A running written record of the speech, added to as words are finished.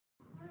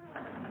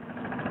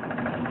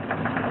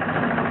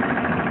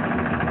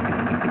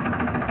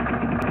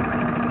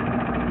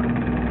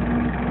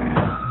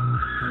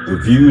The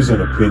views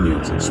and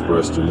opinions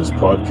expressed in this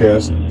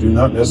podcast do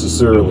not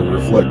necessarily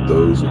reflect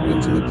those of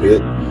Into the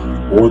Pit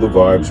or the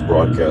Vibes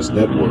Broadcast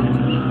Network.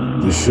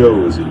 This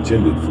show is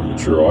intended for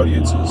mature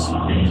audiences.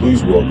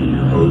 Please welcome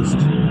your host,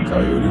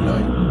 Coyote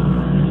Knight.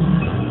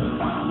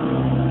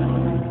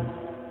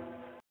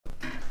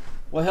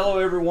 Well, hello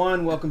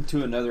everyone. Welcome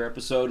to another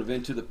episode of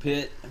Into the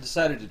Pit. I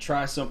decided to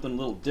try something a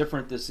little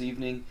different this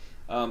evening.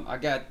 I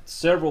got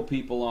several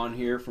people on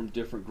here from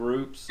different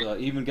groups.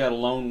 Even got a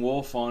lone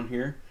wolf on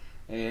here.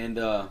 And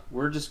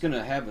we're just going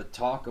to have a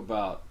talk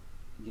about,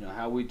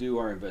 how we do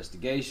our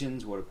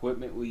investigations, what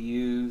equipment we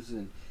use,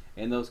 and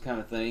those kind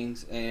of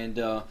things. And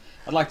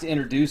I'd like to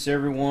introduce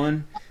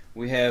everyone.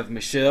 We have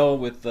Michelle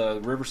with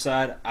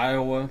Riverside,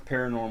 Iowa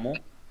Paranormal.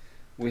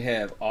 We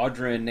have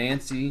Audra and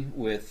Nancy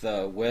with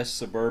West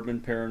Suburban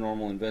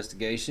Paranormal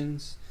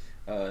Investigations.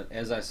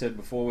 As I said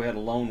before, we had a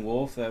lone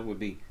wolf. That would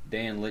be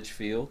Dan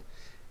Litchfield.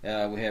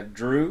 We have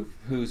Drew,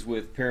 who's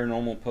with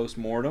Paranormal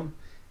Postmortem.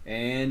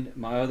 And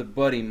my other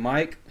buddy,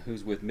 Mike,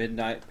 who's with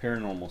Midnight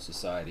Paranormal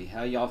Society.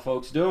 How y'all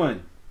folks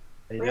doing?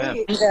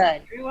 Great.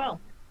 Good. Very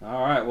well. All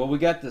right. Well, we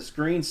got the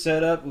screen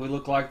set up. We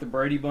look like the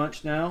Brady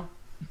Bunch now.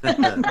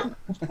 And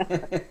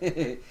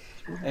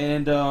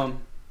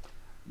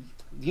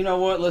you know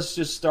what? Let's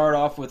just start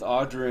off with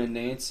Audra and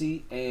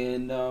Nancy.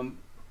 And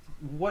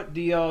what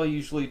do y'all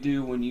usually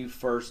do when you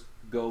first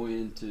go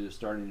into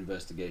starting an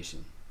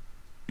investigation?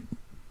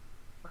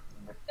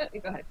 Go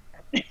ahead.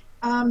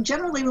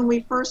 Generally, when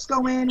we first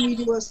go in, we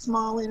do a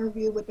small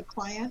interview with the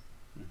client.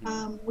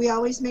 We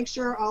always make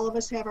sure all of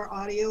us have our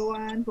audio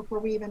on before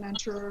we even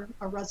enter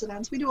a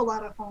residence. We do a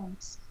lot of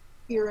homes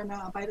here in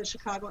by the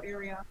Chicago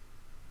area.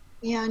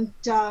 And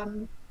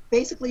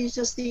basically, it's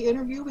just the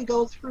interview. We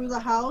go through the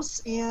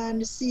house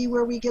and see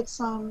where we get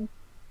some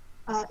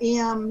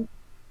EMF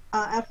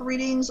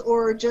readings,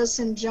 or just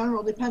in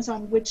general, depends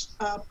on which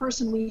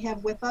person we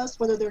have with us,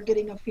 whether they're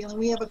getting a feeling.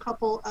 We have a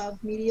couple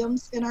of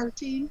mediums in our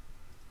team.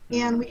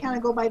 And we kind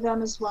of go by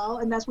them as well,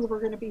 and that's where we're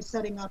going to be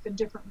setting up in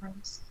different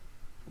rooms.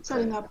 Okay.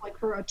 Setting up like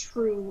for a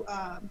true,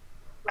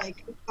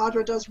 like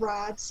Audra does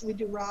rods. We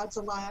do rods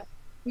a lot.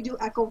 We do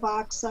Echo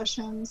Vox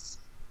sessions.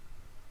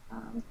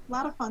 A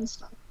lot of fun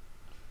stuff.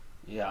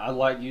 Yeah, I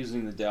like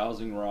using the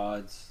dowsing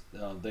rods.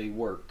 They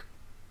work.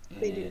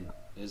 They do.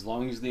 As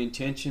long as the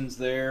intention's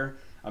there,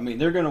 I mean,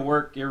 they're going to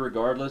work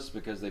irregardless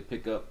because they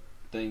pick up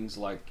things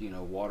like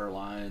water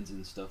lines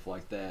and stuff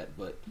like that.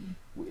 But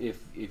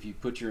if you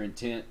put your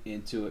intent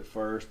into it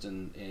first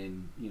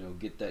and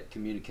get that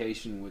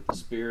communication with the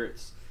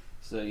spirits,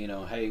 so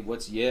hey,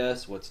 what's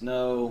yes, what's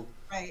no.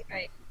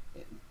 Right.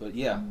 But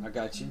yeah, I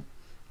got you.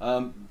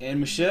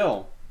 And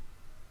Michelle,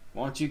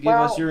 why don't you give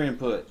us your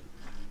input?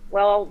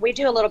 Well, we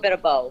do a little bit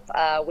of both.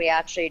 We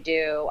actually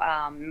do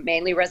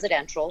mainly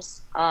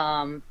residentials.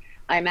 I'm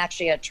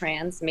actually a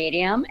trans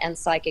medium and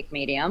psychic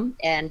medium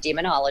and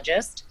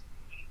demonologist.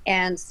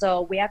 And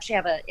so we actually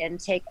have an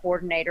intake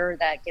coordinator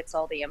that gets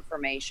all the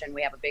information.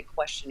 We have a big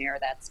questionnaire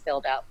that's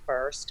filled out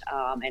first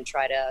and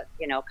try to,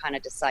 kind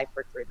of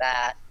decipher through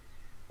that.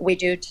 We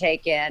do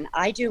take in,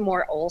 I do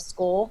more old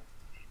school.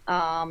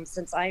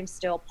 Since I'm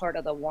still part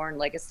of the Warren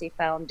Legacy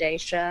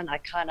Foundation, I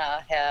kind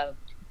of have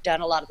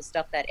done a lot of the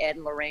stuff that Ed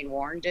and Lorraine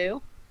Warren do.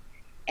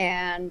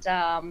 And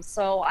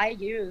so I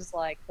use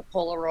like the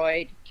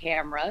Polaroid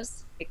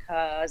cameras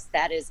because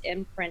that is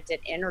imprinted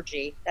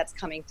energy that's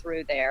coming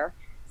through there.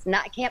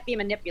 It can't be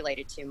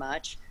manipulated too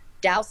much.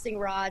 Dowsing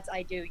rods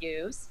I do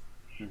use.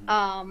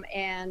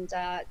 And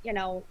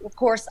of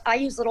course I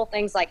use little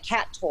things like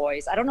cat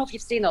toys. I don't know if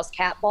you've seen those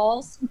cat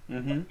balls.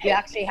 You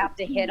actually have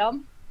to hit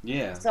them.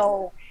 Yeah.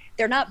 So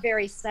they're not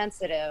very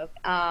sensitive.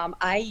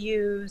 I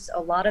use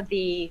a lot of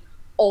the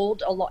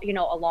old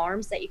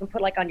alarms that you can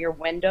put like on your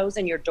windows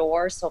and your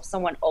doors, so if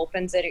someone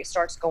opens it, it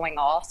starts going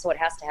off, so it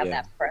has to have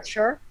that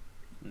pressure.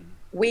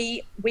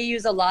 We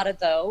use a lot of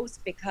those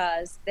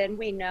because then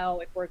we know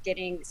if we're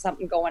getting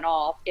something going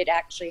off, it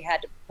actually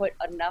had to put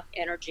enough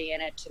energy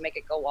in it to make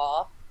it go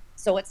off.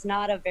 So it's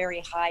not a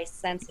very high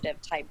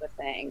sensitive type of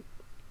thing.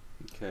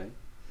 Okay.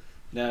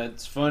 Now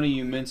it's funny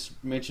you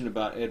mentioned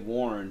about Ed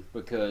Warren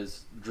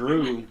because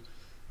Drew,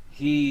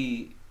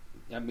 he's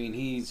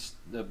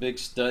a big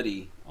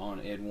study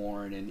on Ed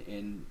Warren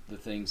and the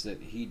things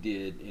that he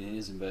did in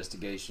his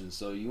investigation.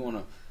 So you want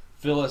to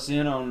fill us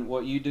in on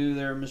what you do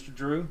there, Mr.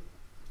 Drew?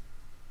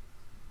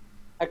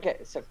 Okay,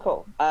 so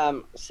cool.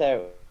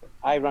 So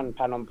I run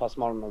Paranormal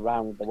Postmortem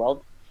around the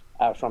world,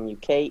 from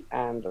UK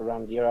and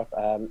around Europe,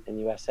 in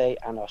USA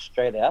and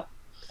Australia.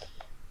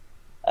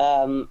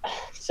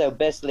 So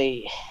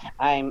basically,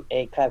 I'm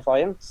a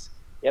clairvoyant.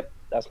 Yep,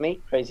 that's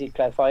me, crazy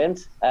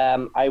clairvoyant.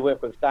 I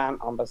work with Dan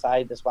on the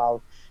side as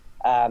well.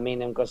 Me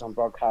and him goes on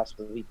broadcast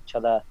with each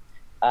other.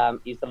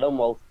 He's the lone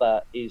wolf,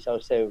 but he's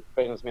also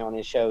brings me on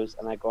his shows,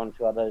 and I go on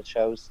to other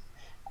shows.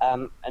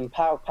 And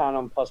part of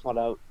Paranormal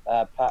Postmortem,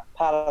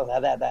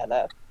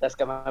 let's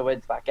get my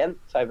words back in.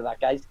 Sorry for that,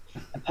 guys.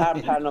 Part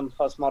of Paranormal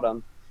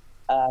Postmortem,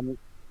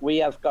 we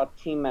have got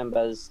team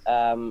members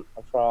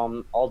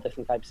from all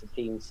different types of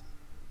teams.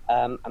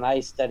 And I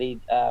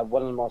studied,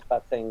 one of the most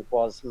bad things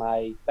was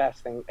my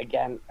best thing,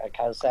 again,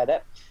 Cal said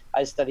it,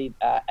 I studied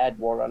Ed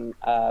Warren.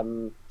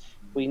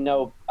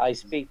 I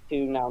speak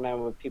to now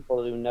with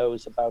people who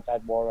knows about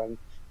Ed Warren,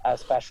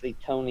 especially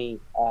Tony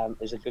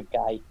is a good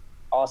guy,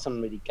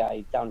 awesome really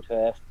guy, down to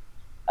earth,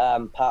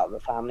 part of the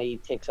family,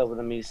 takes over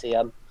the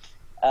museum.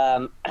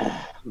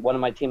 One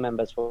of my team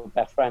members were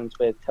best friends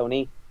with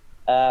Tony,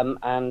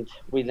 and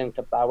we linked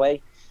up that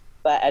way.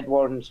 But Ed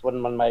Warren's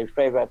one of my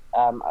favorite.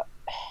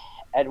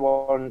 Ed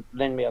Warren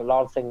learned me a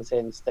lot of things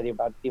in study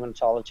about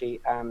demonology,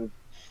 and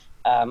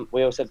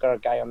we also got a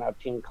guy on our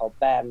team called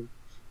Ben,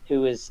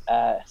 who has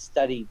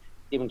studied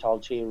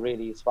demonology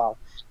really as well.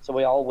 So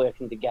we're all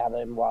working together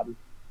in one.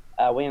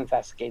 We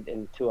investigate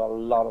into a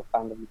lot of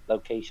random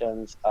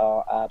locations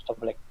or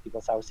public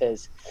people's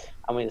houses,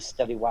 and we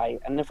study why.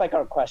 And if I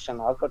got a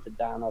question, I'll go to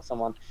Dan or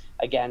someone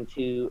again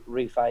to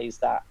revise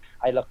that.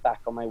 I look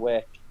back on my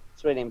work.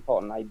 It's really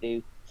important. I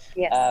do.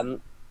 Yes.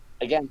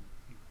 Again,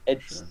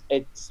 it's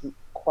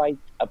quite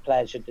a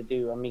pleasure to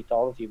do and meet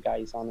all of you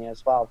guys on here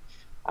as well,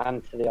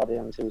 and to the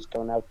audience who's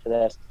going out to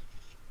this.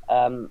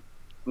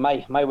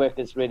 My work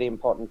is really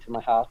important to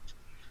my heart.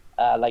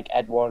 Like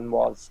Ed Warren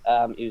was.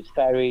 He was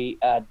very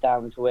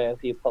down to earth.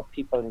 He put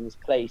people in his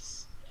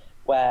place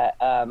where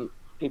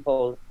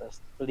people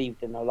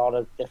believed in a lot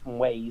of different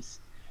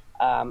ways,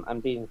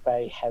 and being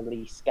very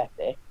heavily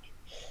skeptic.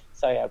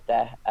 Sorry out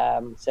there.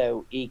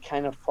 So he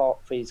kind of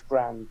fought for his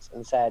grants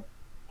and said,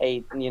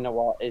 hey, you know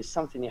what, is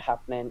something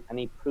happening? And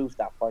he proved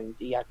that point.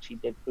 He actually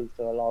did prove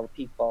to a lot of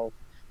people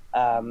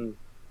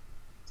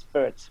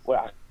spirits were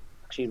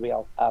actually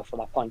real for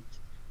that point.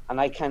 And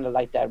I kind of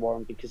like Ed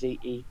Warren because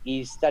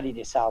he studied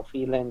himself,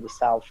 he learned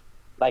himself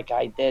like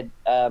I did.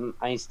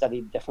 I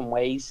studied different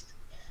ways.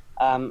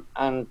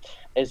 And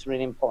it's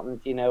really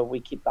important, we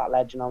keep that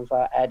legend on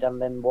for Ed and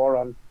Lynn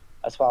Warren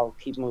as well.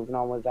 Keep moving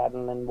on with Ed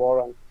and Lynn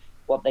Warren.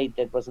 What they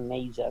did was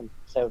amazing.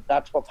 So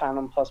that's what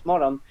Paranormal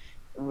Postmortem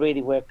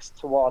really works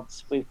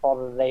towards. We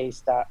follow the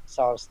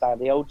style.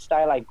 The old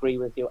style, I agree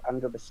with you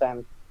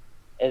 100%,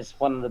 is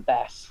one of the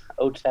best.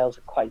 Old styles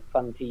are quite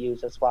fun to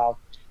use as well,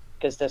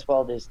 because this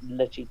world is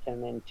literally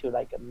turning into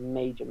like a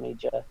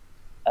major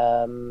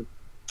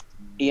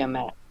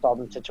EMF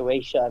problem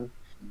situation,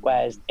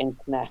 whereas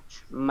internet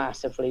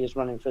massively is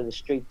running through the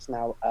streets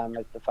now,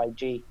 like the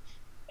 5G.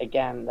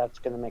 Again, that's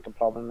going to make a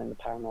problem in the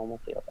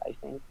paranormal field, I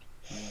think.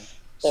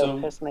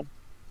 So personally,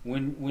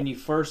 when you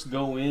first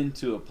go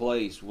into a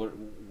place,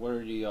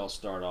 where do y'all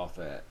start off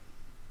at?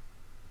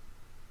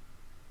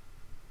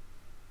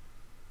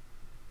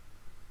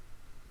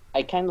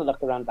 I kind of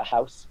look around the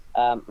house,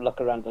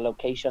 look around the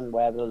location,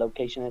 wherever the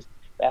location is.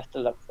 We have to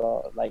look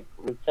for like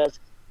routers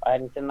or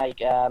anything like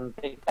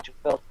big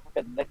electrical,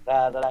 like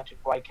the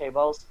electric wire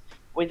cables.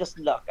 We just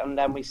look and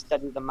then we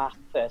study the map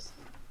first.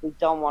 We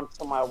don't want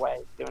somewhere where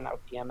it's giving out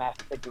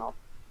EMF signal,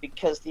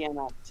 because the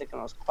EMF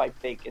signal is quite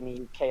big in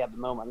the UK at the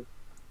moment.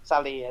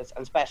 Sadly is,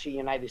 and especially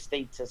United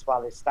States as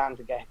well, is starting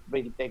to get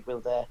really big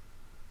with the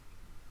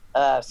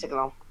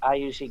signal. I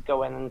usually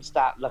go in and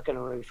start looking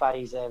and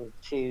revising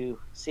to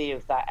see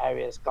if that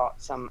area's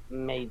got some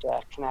major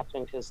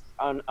connection, because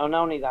and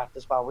only that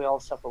as well, we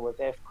all suffer with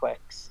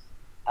earthquakes.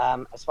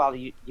 As well,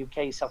 the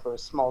UK suffer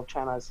with small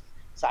tremors.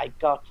 So I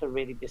got to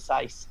really be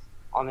precise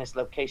on this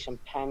location,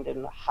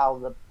 pending how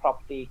the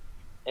property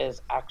is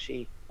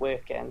actually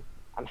working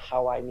and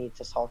how I need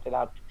to sort it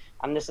out.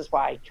 And this is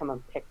why I come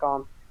and pick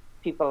on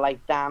people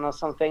like Dan or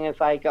something.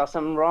 If I got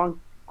something wrong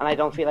and I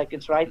don't feel like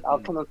it's right, I'll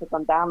come and pick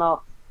on Dan,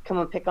 or come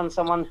and pick on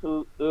someone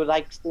who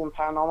likes doing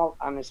paranormal.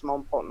 And it's more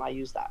important I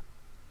use that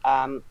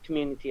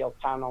community of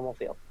paranormal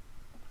field.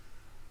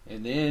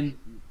 And then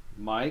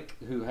Mike,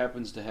 who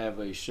happens to have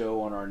a show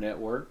on our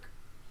network.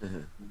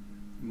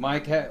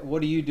 Mike,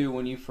 what do you do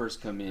when you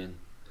first come in?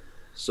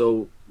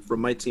 So for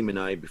my team and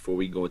I, before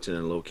we go into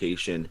the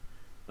location,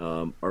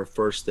 our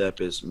first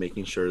step is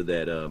making sure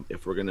that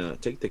if we're gonna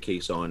take the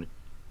case on,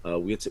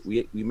 we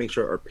make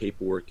sure our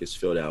paperwork is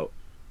filled out.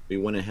 We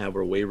want to have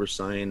our waiver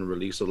signed,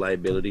 release of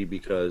liability,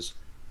 because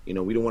we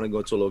don't want to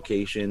go to a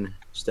location,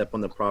 step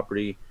on the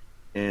property,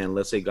 and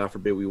let's say God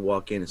forbid we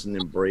walk in and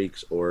something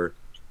breaks, or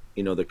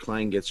the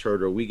client gets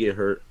hurt or we get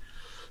hurt.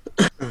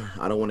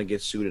 I don't want to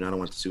get sued, and I don't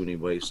want to sue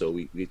anybody. So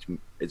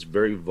it's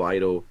very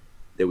vital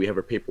that we have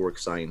our paperwork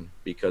signed,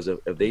 because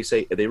if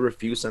they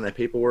refuse to sign that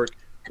paperwork,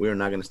 we are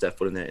not going to step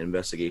foot in that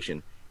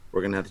investigation.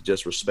 We're going to have to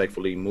just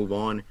respectfully move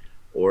on,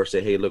 or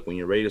say, hey, look, when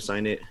you're ready to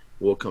sign it,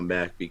 we'll come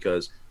back,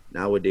 because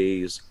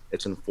nowadays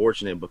it's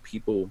unfortunate, but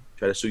people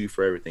try to sue you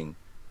for everything,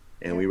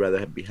 and we rather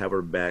have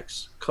our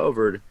backs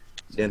covered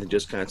than to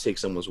just kind of take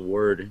someone's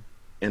word.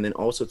 And then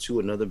also too,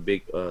 another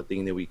big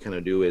thing that we kind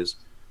of do is,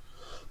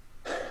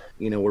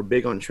 we're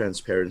big on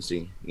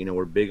transparency.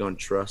 We're big on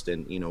trust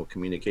and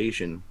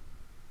communication.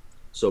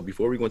 So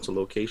before we go into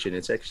location,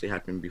 it's actually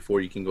happened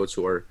before. You can go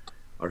to our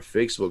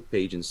Facebook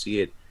page and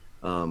see it.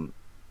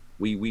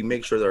 We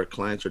make sure that our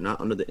clients are not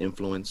under the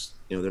influence.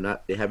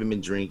 They haven't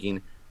been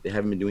drinking, they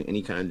haven't been doing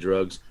any kind of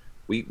drugs.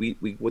 We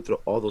went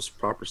through all those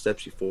proper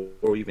steps before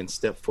we even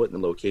step foot in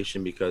the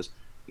location, because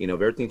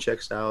if everything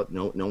checks out,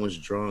 no one's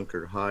drunk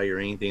or high or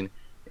anything,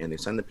 and they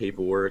sign the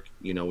paperwork,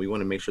 we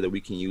want to make sure that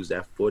we can use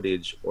that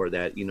footage or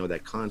that,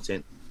 that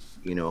content,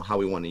 how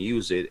we want to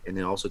use it. And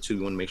then also too,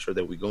 we want to make sure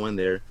that we go in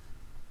there,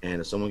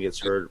 and if someone gets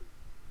hurt,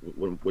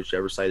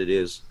 whichever side it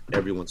is,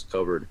 everyone's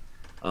covered.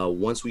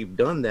 Once we've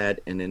done that,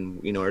 and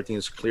then, everything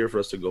is clear for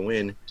us to go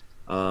in,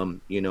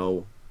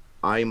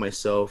 I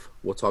myself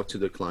will talk to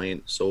the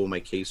client, so will my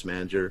case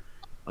manager.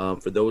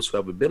 For those who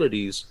have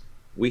abilities,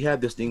 we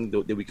have this thing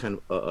that we kind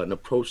of, an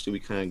approach that we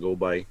kind of go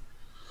by.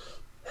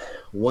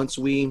 Once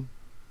we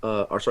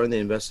are starting the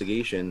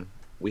investigation,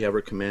 we have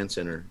our command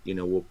center.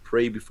 We'll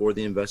pray before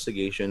the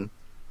investigation.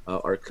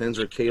 Our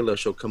cleanser, Kayla,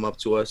 she'll come up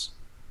to us.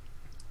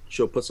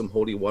 She'll put some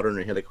holy water in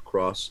her head like a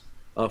cross.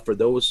 For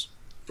those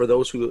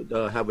who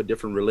have a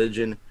different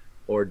religion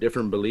or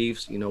different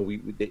beliefs,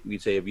 we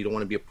say, if you don't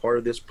want to be a part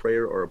of this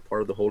prayer or a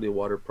part of the holy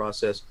water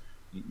process,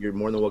 you're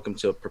more than welcome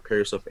to prepare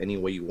yourself any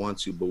way you want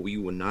to, but we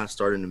will not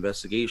start an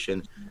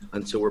investigation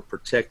until we're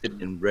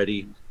protected and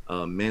ready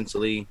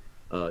mentally,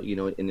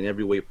 in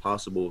every way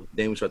possible.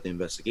 Then we start the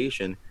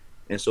investigation.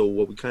 And so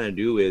what we kind of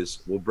do is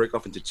we'll break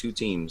off into two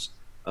teams,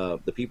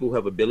 the people who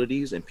have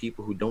abilities and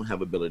people who don't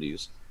have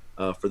abilities.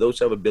 For those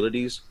who have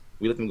abilities,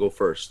 we let them go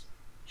first.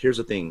 Here's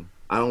the thing.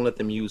 I don't let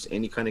them use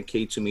any kind of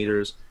K2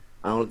 meters.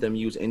 I don't let them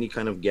use any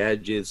kind of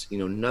gadgets,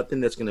 nothing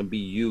that's going to be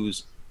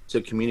used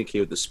to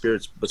communicate with the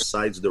spirits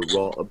besides the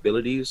raw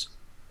abilities.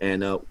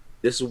 And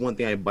this is one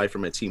thing I buy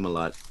from my team a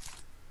lot.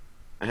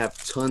 I have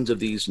tons of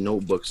these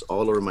notebooks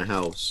all over my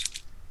house.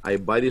 I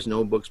buy these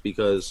notebooks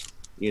because,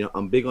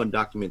 I'm big on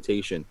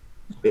documentation.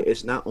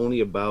 It's not only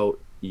about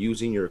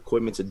using your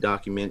equipment to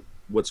document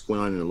what's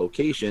going on in a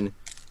location.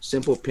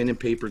 Simple pen and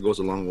paper goes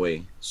a long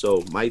way.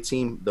 So my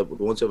team, the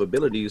ones who have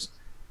abilities,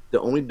 the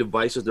only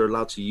devices they're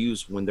allowed to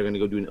use when they're going to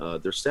go do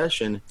their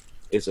session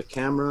is a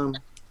camera,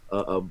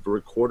 a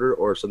recorder,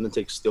 or something to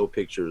take still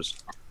pictures.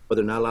 But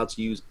they're not allowed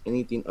to use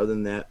anything other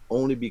than that,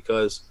 only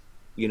because,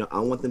 I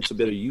want them to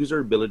be able to use their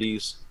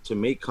abilities to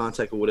make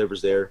contact with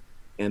whatever's there.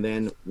 And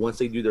then once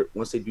they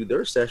do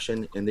their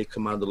session and they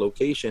come out of the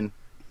location,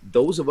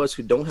 those of us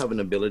who don't have an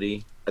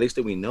ability, at least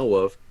that we know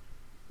of,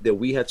 that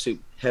we had to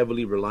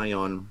heavily rely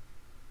on,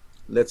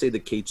 let's say the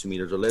K2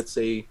 meters, or let's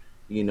say,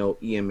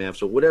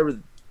 EMFs or whatever,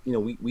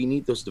 we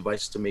need those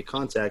devices to make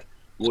contact.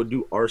 We'll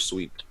do our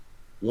sweep.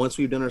 Once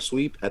we've done our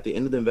sweep, at the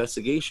end of the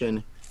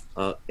investigation,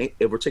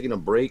 if we're taking a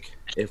break,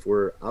 if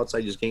we're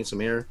outside just getting some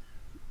air,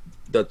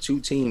 the two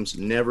teams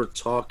never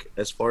talk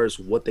as far as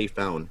what they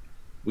found.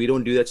 We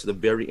don't do that to the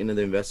very end of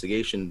the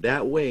investigation.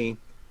 That way,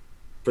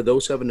 for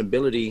those who have an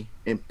ability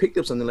and picked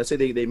up something, let's say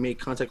they made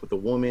contact with a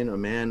woman, a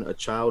man, a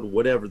child,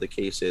 whatever the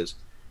case is,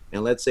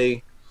 and let's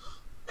say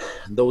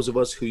those of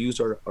us who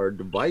use our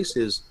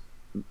devices,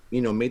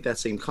 made that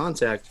same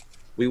contact,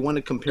 we want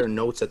to compare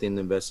notes at the end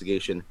of the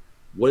investigation.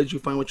 What did you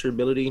find with your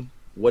ability?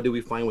 What did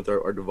we find with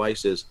our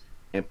devices?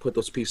 And put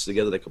those pieces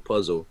together like a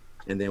puzzle.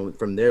 And then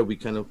from there, we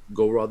kind of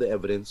go over all the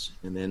evidence.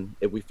 And then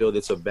if we feel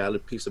it's a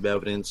valid piece of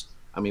evidence,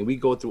 we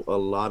go through a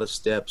lot of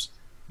steps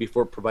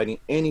before providing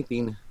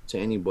anything to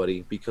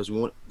anybody, because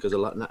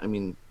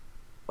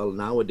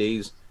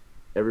nowadays,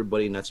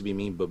 everybody, not to be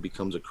mean, but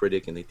becomes a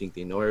critic, and they think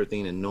they know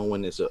everything, and no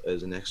one is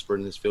an expert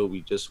in this field.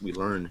 We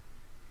learn.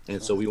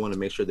 And so we want to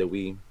make sure that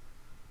we,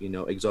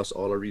 exhaust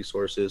all our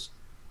resources.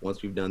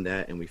 Once we've done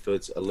that and we feel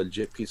it's a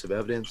legit piece of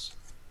evidence,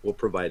 we'll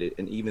provide it.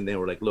 And even then,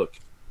 we're like, look,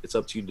 it's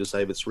up to you to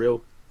decide if it's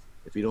real.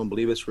 If you don't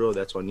believe it's real,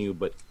 that's on you,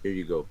 but here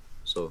you go.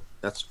 So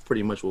that's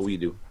pretty much what we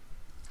do.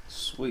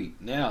 Sweet.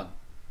 Now,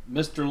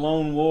 Mr.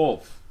 Lone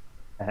Wolf.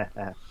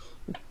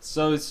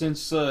 So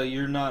since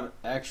you're not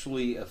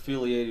actually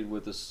affiliated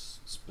with a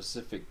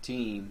specific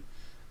team,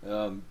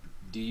 do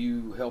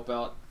you help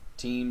out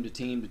team to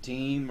team to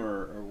team,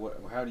 or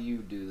what, how do you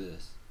do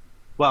this?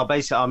 Well,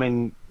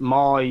 basically,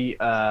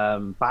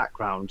 my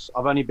background,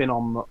 I've only been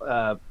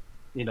on,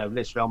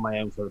 literally on my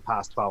own for the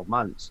past 12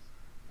 months.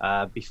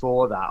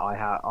 Before that,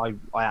 I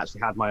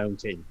actually had my own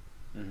team.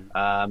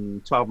 Mm-hmm.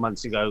 12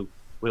 months ago,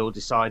 we all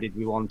decided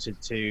we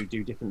wanted to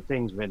do different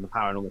things within the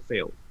paranormal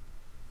field.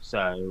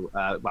 So,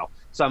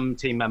 some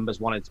team members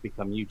wanted to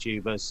become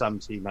YouTubers. Some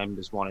team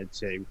members wanted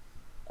to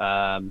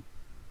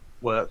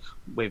work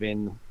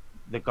within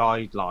the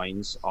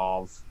guidelines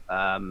of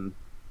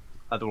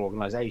other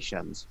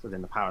organizations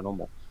within the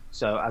paranormal.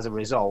 So as a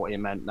result, it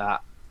meant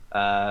that,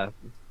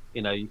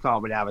 you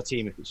can't really have a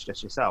team if it's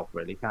just yourself,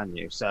 really, can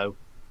you? So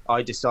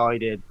I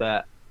decided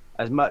that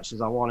as much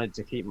as I wanted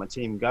to keep my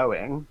team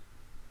going,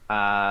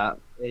 it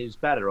was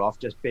better off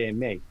just being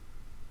me.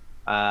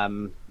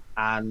 And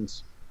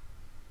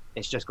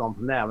it's just gone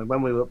from there.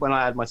 When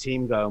I had my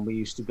team going, we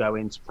used to go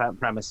into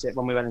premises.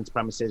 When we went into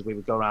premises, we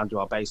would go around, do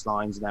our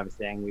baselines and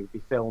everything. We would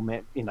be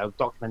filming,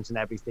 documenting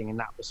everything in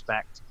that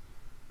respect.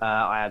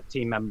 I had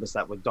team members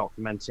that were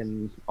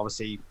documenting,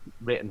 obviously,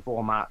 written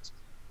format,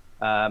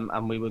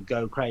 and we would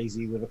go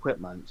crazy with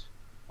equipment.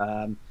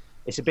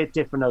 It's a bit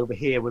different over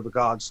here with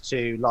regards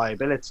to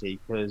liability,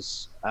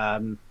 because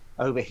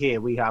over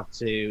here we have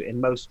to, in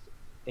most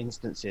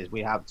instances,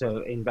 we have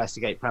to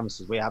investigate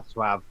premises. We have to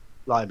have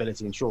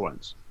liability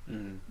insurance.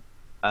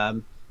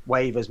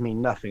 Waivers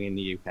mean nothing in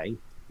the UK, to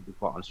be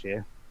quite honest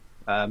with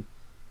you.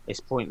 It's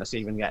pointless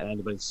even getting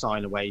anybody to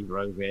sign a waiver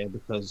over here,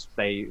 because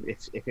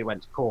if it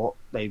went to court,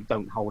 they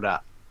don't hold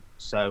up.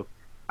 So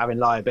having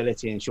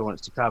liability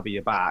insurance to cover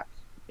your back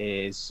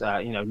is,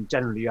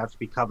 generally you have to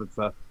be covered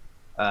for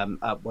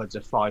upwards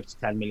of £5 to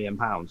 £10 million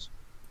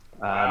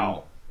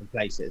Wow. in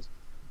places.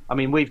 I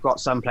mean, we've got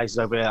some places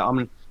over here.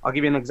 I'll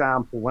give you an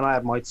example. When I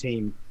had my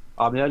team,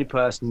 I'm the only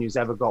person who's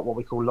ever got what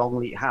we call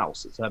Longleat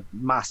House. It's a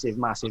massive,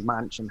 massive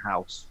mansion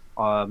house,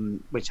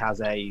 which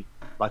has a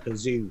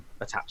zoo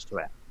attached to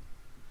it.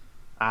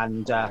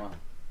 And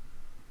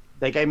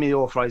they gave me the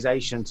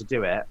authorization to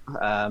do it,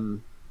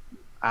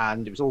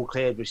 and it was all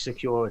cleared with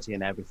security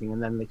and everything.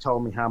 And then they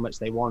told me how much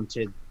they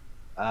wanted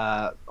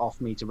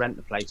off me to rent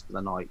the place for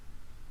the night,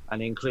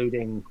 and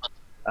including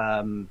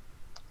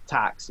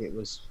tax, it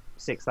was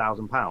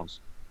 £6,000.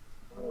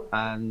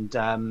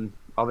 And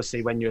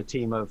obviously, when you're a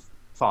team of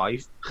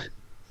 5,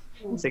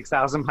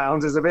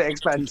 £6,000 is a bit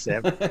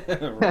expensive.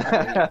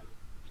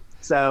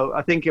 So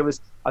I think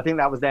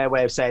that was their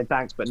way of saying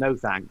thanks, but no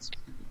thanks.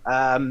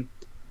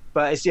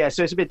 But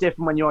so it's a bit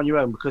different when you're on your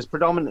own, because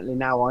predominantly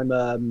now I'm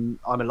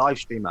a live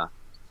streamer,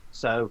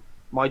 so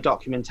my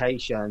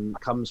documentation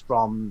comes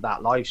from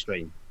that live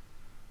stream.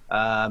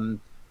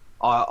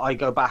 I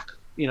go back,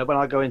 when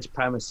I go into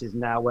premises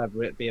now,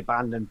 whether it be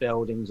abandoned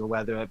buildings or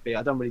whether it be,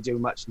 I don't really do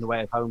much in the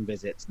way of home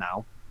visits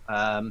now.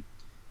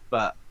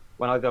 But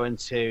when I go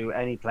into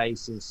any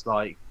places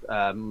like,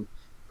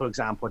 for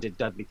example, I did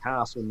Dudley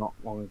Castle not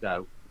long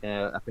ago,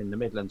 up in the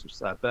Midlands, which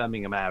is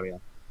Birmingham area.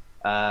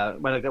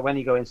 When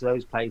you go into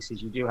those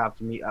places, you do have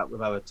to meet up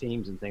with other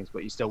teams and things,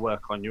 but you still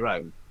work on your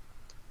own.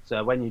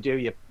 So when you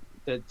do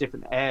the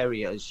different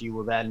areas, you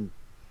will then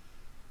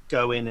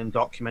go in and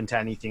document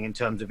anything in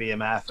terms of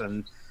EMF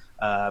and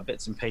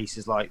bits and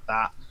pieces like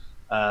that.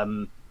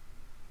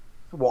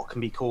 What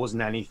can be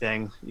causing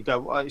anything?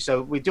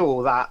 So we do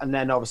all that, and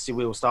then obviously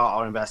we will start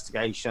our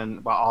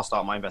investigation. Well, I'll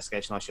start my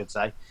investigation, I should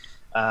say,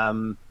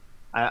 and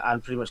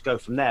pretty much go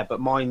from there. But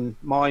mine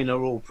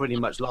are all pretty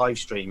much live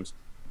streams.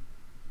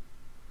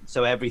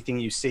 So everything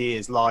you see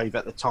is live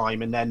at the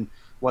time, and then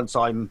once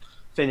I'm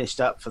finished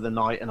up for the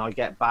night and I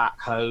get back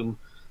home,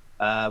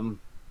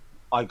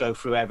 I go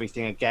through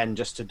everything again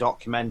just to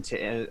document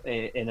it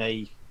in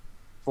a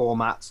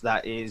format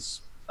that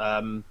is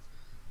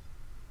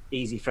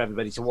easy for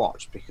everybody to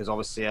watch, because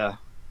obviously a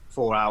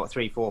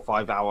 3, 4,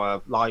 5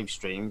 hour live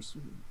streams,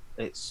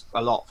 it's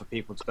a lot for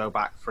people to go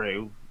back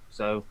through.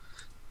 So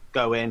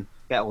go in,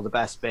 get all the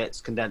best bits,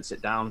 condense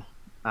it down,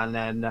 and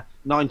then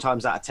 9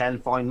 times out of 10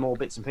 find more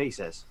bits and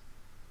pieces.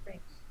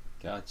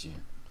 Gotcha.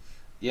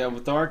 Yeah,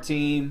 with our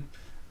team,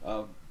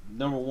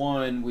 number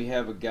one, we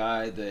have a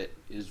guy that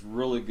is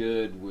really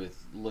good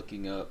with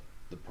looking up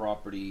the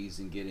properties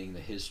and getting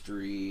the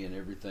history and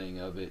everything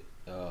of it.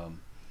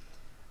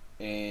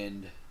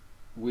 And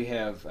we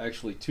have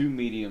actually 2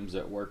 mediums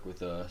that work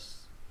with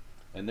us,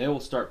 and they will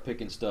start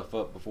picking stuff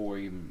up before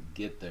we even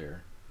get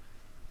there.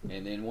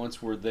 And then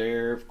once we're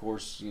there, of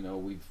course,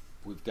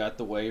 we've got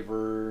the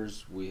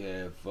waivers. We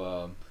have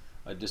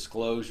a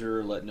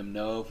disclosure letting them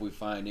know if we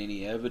find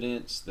any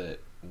evidence that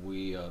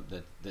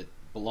that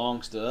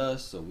belongs to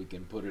us, so we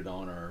can put it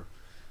on our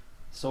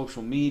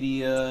social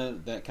media,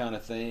 that kind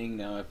of thing.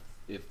 Now,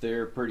 if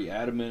they're pretty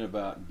adamant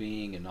about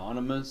being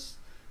anonymous,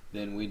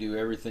 then we do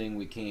everything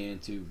we can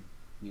to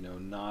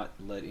not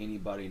let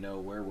anybody know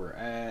where we're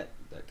at,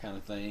 that kind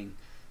of thing.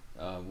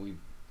 We in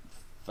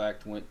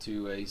fact went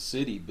to a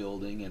city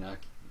building, and I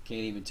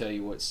can't even tell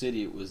you what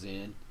city it was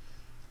in,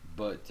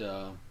 but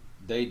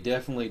they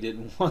definitely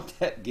didn't want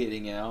that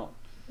getting out.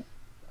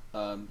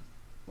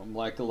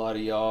 Like a lot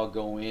of y'all,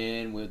 go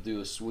in, we'll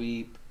do a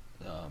sweep,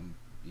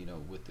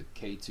 with the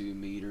K2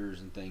 meters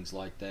and things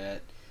like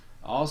that.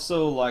 I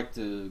also like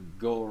to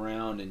go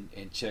around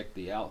and check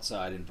the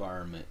outside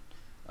environment.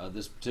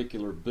 This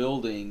particular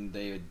building,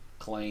 they had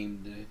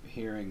claimed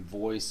hearing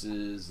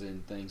voices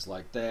and things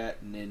like that,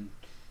 and then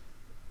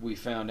we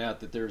found out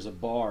that there's a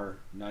bar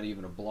not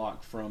even a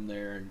block from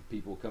there, and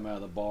people come out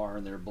of the bar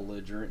and they're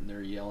belligerent and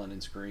they're yelling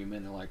and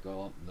screaming, and like,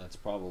 oh, that's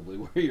probably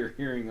where you're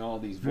hearing all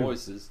these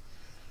voices.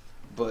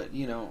 But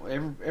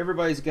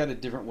everybody's got a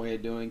different way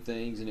of doing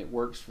things, and it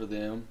works for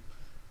them.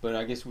 But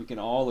I guess we can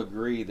all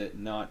agree that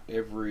not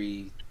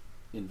every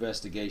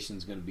investigation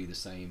is going to be the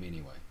same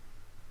anyway.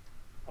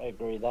 I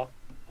agree with that.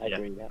 I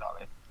agree with that.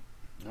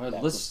 All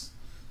right,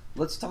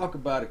 let's talk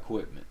about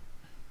equipment.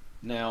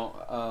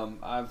 Now,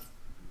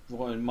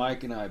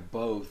 Mike and I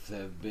both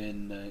have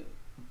been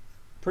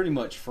pretty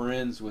much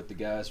friends with the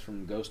guys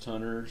from Ghost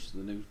Hunters,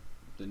 the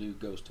new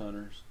Ghost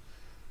Hunters,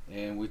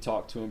 and we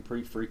talk to them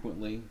pretty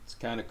frequently. It's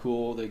kind of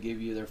cool. They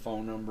give you their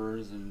phone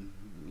numbers and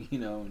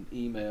and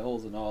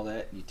emails and all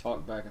that, and you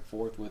talk back and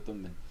forth with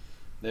them, and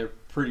they're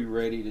pretty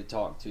ready to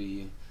talk to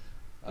you.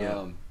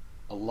 Yeah.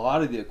 A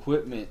lot of the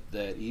equipment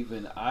that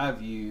even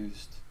I've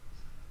used,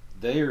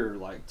 they're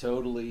like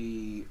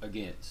totally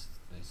against.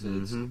 They said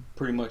it's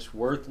pretty much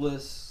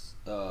worthless.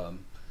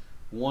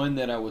 one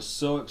that I was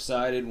so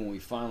excited when we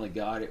finally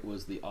got it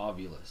was the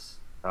Ovulus.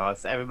 Oh,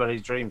 it's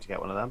everybody's dream to get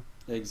one of them.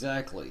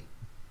 Exactly.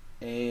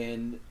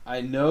 And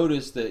I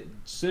noticed that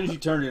as soon as you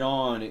turn it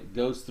on, it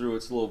goes through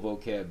its little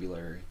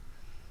vocabulary.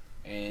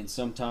 And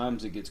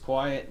sometimes it gets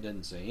quiet,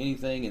 doesn't say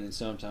anything, and then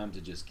sometimes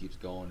it just keeps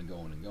going and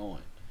going and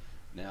going.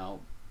 Now,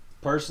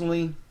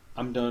 personally,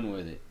 I'm done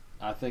with it.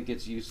 I think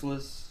it's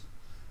useless,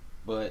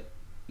 but,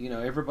 you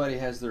know, everybody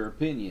has their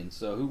opinion.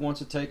 So who wants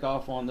to take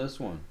off on this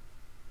one?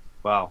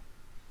 Well,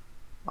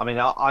 I mean,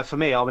 for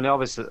me, I mean,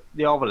 obviously,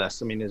 the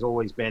Ovilus, I mean, there's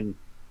always been,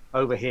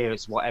 over here,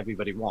 it's what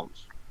everybody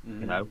wants,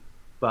 you know,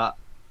 but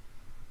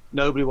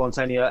nobody wants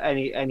any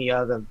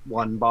other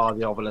one bar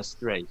the Ovilus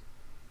 3.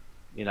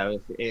 You know,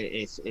 if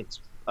it's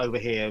over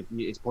here,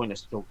 it's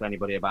pointless to talk to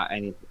anybody about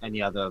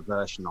any other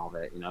version of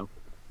it, you know.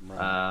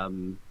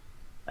 Right.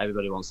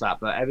 Everybody wants that,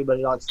 but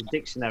everybody likes the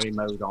dictionary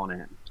mode on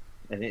it,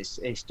 and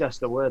it's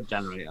just a word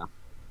generator.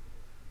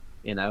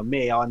 You know,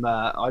 me,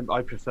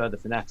 I prefer the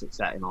phonetic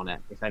setting on it,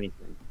 if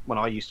anything. When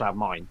I used to have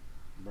mine,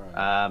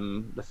 Right.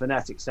 the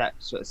phonetic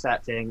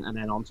setting, and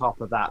then on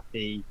top of that,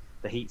 the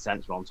heat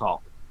sensor on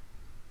top.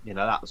 You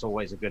know, that was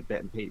always a good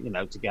bit, you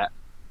know, to get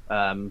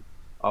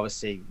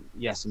obviously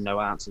yes and no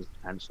answers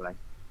potentially.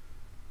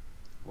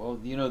 Well,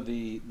 you know,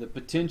 the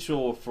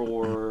potential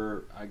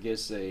for, I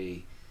guess,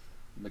 a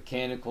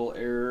mechanical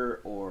error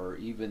or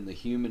even the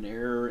human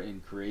error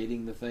in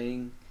creating the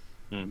thing,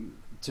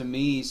 to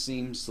me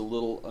seems a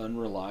little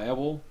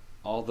unreliable.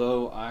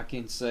 Although I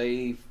can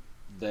say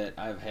that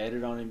I've had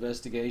it on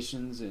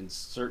investigations and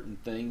certain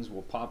things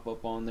will pop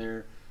up on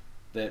there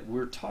that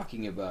we're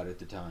talking about at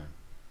the time.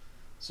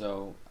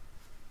 So,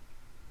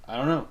 I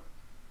don't know.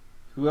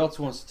 Who else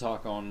wants to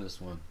talk on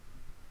this one?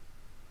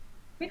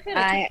 We've had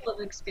a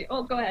couple of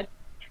Oh, go ahead.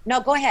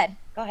 No, go ahead.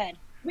 Go ahead.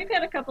 We've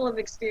had a couple of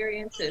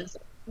experiences.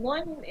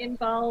 One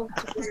involved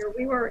where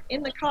we were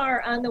in the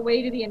car on the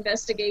way to the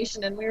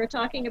investigation, and we were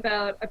talking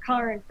about a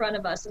car in front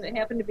of us, and it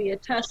happened to be a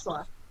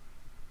Tesla.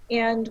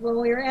 And when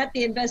we were at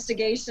the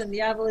investigation, the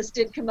Ovilus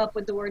did come up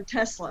with the word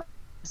Tesla.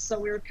 So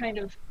we were kind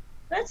of,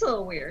 that's a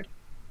little weird.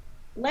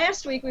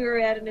 Last week we were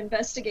at an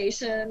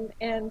investigation,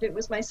 and it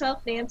was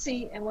myself,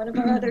 Nancy, and one of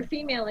our other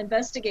female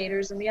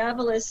investigators, and the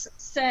Ovilus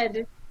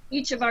said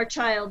each of our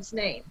child's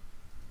name.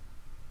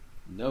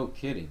 No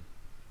kidding.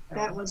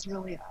 That was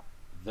really odd.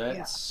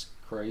 That's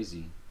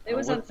crazy. It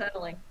was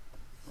unsettling.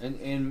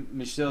 And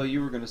Michelle,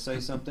 you were going to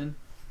say something?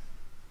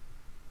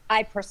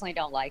 I personally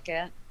don't like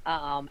it.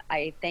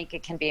 I think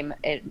it can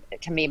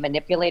be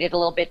manipulated a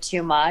little bit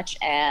too much,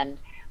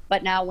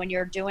 but now when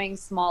you're doing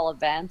small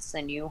events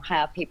and you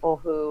have people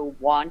who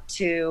want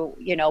to,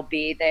 you know,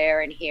 be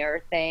there and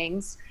hear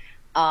things,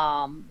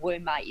 we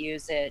might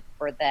use it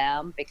for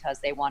them because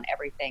they want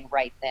everything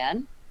right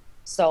then.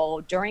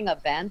 So during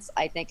events,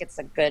 I think it's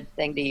a good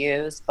thing to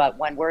use, but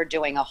when we're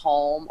doing a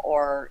home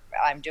or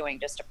I'm doing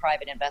just a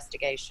private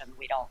investigation,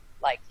 we don't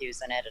like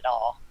using it at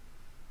all.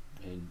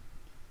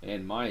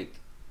 And Mike?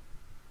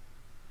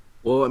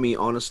 Well, I mean,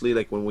 honestly,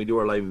 like when we do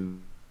our live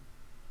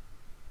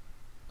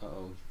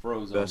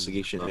froze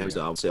investigation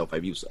myself,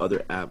 I've used other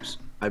apps.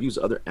 I've used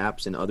other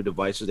apps and other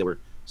devices that were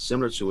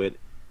similar to it,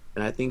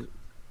 and I think,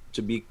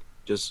 to be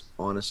just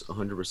honest,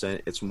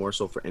 100%, it's more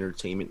so for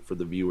entertainment for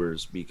the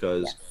viewers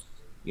because,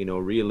 you know,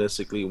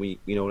 realistically,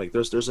 like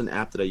there's an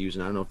app that I use,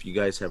 and I don't know if you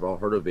guys have all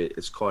heard of it.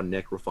 It's called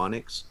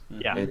Necrophonics.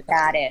 Yeah, and,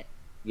 got it.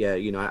 Yeah,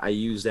 you know, I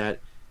use that,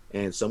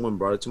 and someone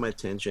brought it to my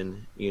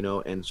attention, you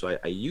know, and so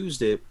I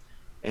used it.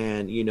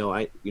 And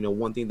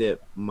one thing that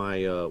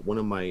my one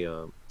of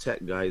my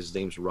tech guys, his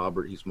name's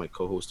Robert, he's my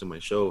co-host in my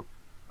show.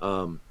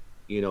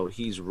 You know,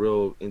 he's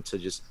real into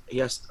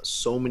he asks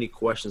so many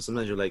questions.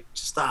 Sometimes you're like,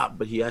 stop,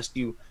 but he asks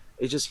you.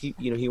 It's just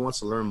he wants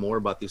to learn more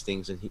about these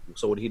things. And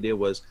so what he did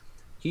was,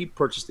 he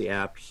purchased the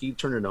app, he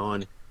turned it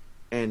on,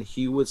 and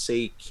he would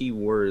say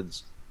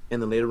keywords,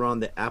 and then later on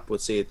the app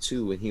would say it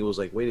too. And he was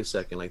like, wait a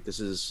second, like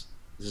this is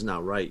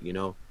not right, you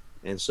know.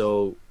 And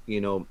so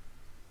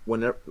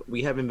whenever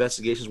we have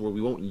investigations where we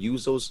won't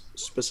use those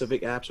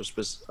specific apps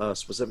or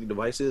specific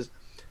devices,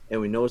 and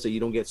we notice that you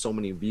don't get so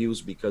many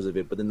views because of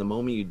it, but then the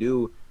moment you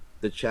do,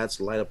 the chats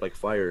light up like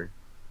fire.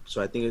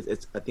 So I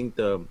think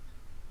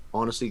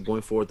honestly,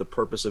 going forward, the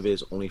purpose of it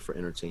is only for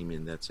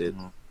entertainment. That's it.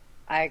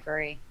 I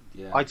agree.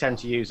 Yeah. I tend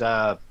to use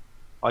I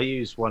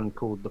use one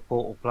called the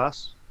Portal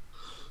Plus,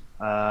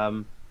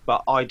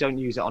 but I don't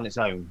use it on its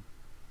own.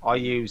 I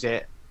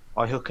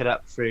hook it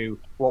up through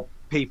what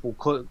people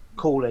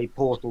call a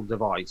portal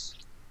device,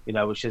 you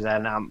know, which is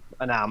an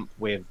amp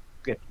with,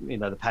 you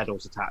know, the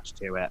pedals attached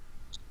to it,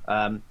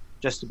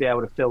 just to be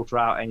able to filter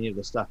out any of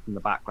the stuff in the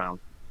background.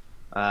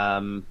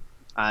 And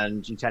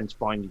you tend to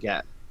find you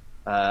get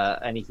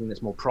anything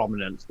that's more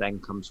prominent then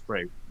comes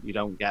through. You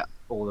don't get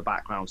all the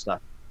background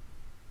stuff.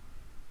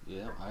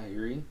 Yeah, I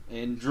hear you.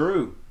 And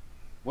Drew,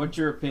 what's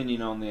your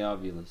opinion on the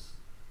Ovulus?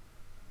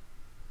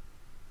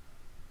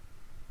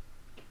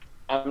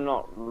 I'm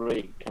not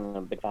really kind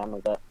of a big fan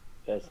of it,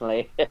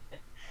 personally.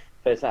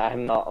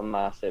 I'm not a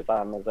massive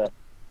fan of it.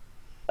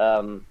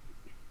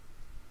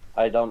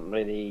 I don't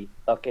really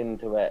look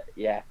into it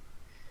yet.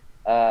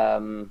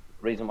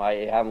 reason why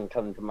it haven't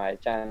come to my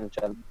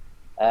attention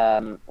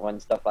when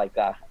stuff like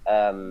that.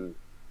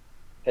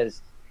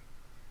 Because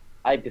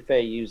I prefer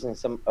using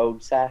some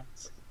old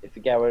sets, if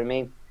you get what I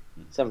mean.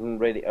 Something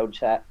really old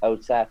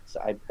sets.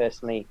 I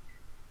personally,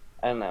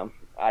 I don't know.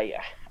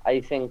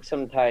 I think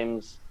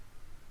sometimes,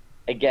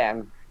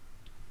 again,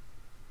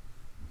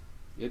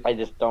 I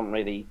just don't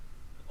really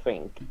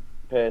think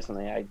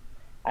personally. I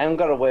haven't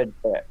got a word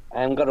for it.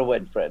 I haven't got a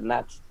word for it, and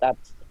that's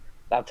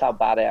how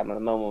bad I am at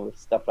the moment with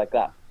stuff like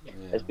that. Yeah.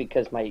 It's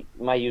because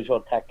my usual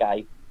tech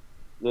guy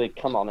would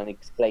come on and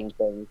explain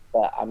things,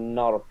 but I'm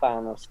not a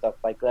fan of stuff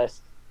like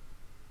this.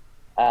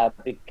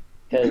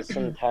 Because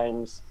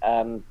sometimes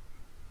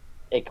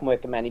it can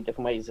work in many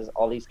different ways. There's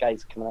all these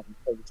guys coming up and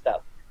saying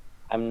stuff.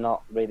 I'm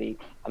not really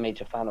a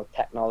major fan of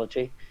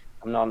technology.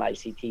 I'm not an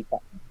ICT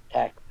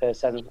tech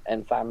person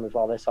and fan of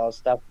all this sort of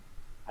stuff.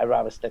 I'd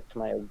rather stick to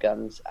my old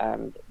guns,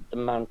 and the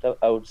amount of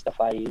old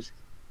stuff I use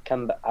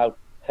come out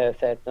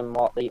perfect than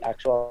what the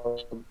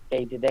actual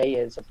day-to-day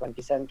is of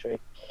 20th century.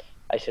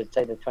 I should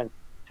say the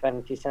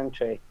 20th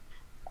century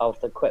of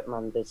the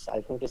equipment is,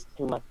 I think, is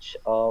too much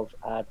of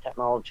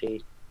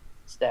technology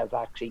instead of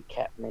actually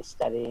kept me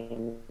steady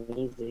and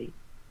easy.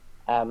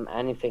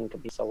 Anything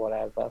could be so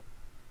whatever.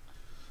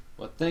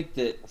 Well, I think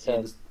that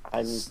So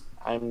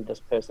I'm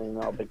just personally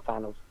not a big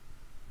fan of.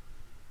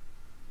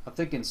 I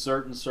think in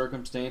certain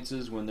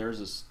circumstances, when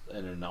there's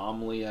an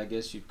anomaly, I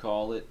guess you'd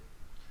call it,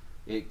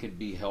 it could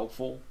be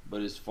helpful.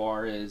 But as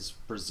far as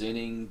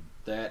presenting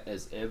that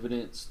as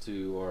evidence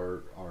to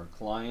our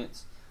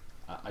clients,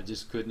 I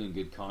just couldn't in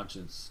good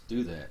conscience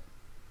do that.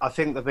 I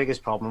think the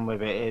biggest problem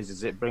with it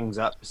is it brings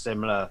up a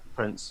similar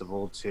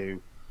principle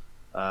to,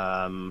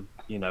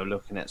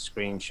 looking at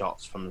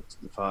screenshots from,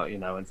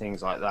 and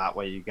things like that,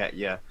 where you get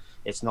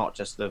it's not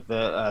just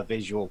the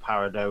visual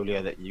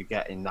pareidolia that you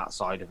get in that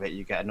side of it.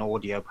 You get an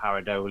audio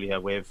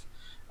pareidolia with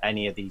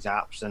any of these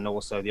apps, and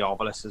also the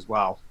obelisk as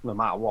well, no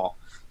matter what.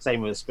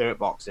 Same with the spirit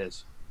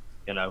boxes,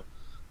 they're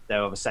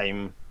of the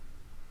same,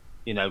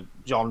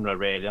 genre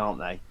really, aren't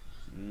they?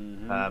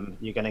 Mm-hmm.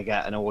 You're going to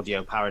get an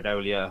audio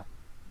pareidolia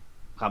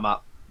come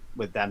up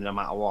with them no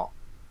matter what.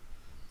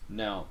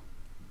 Now,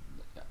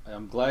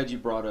 I'm glad you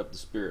brought up the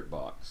spirit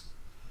box,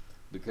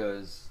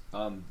 because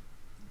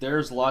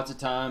there's lots of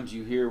times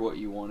you hear what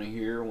you want to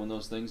hear when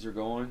those things are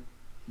going.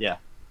 Yeah.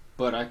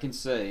 But I can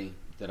say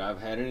that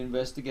I've had an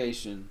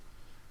investigation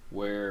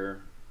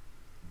where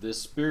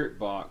this spirit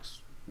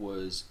box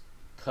was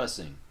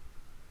cussing.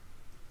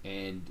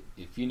 And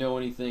if you know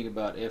anything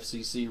about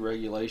FCC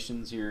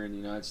regulations here in the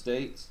United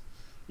States,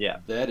 yeah,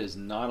 that is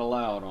not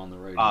allowed on the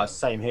radio.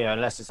 Same here,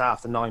 unless it's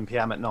after 9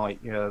 p.m. at night,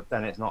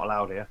 then it's not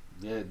allowed here.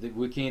 Yeah,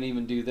 we can't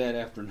even do that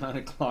after 9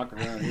 o'clock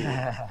around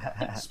here,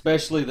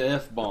 especially the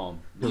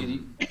F-bomb.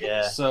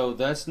 Yeah. So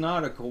that's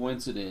not a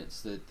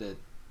coincidence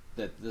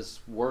that this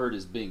word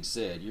is being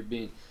said. You're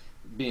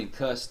being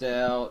cussed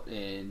out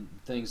and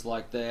things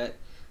like that.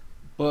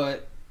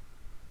 But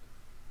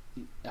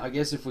I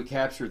guess if we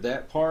captured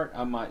that part,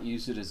 I might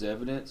use it as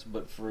evidence.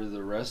 But for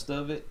the rest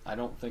of it, I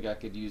don't think I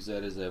could use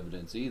that as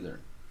evidence either.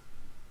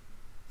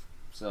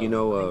 So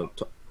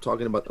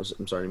talking about,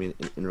 I'm sorry, I mean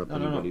interrupt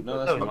anybody. No,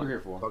 that's what we're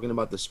here for. Talking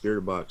about the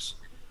spirit box,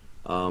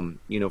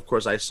 of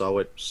course I saw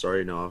it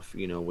starting off,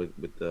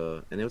 with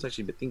the, and it was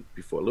actually, I think,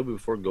 a little bit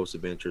before Ghost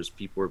Adventures,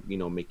 people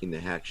were, making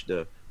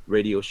the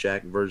Radio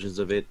Shack versions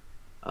of it.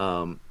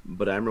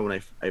 But I remember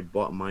when I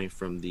bought mine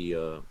from the,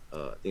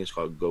 I think it's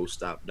called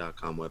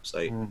ghoststop.com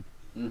website.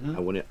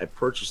 Mm-hmm. I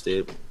purchased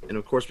it, and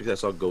of course, because I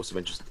saw Ghost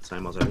Adventures at the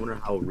time, I was like, I wonder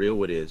how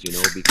real it is,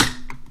 because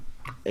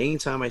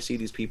anytime I see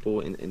these people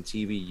in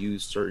TV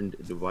use certain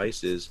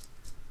devices,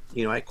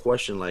 I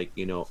question, like,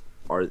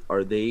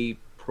 are they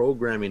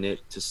programming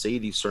it to say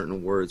these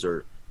certain words,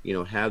 or,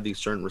 have these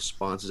certain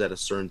responses at a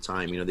certain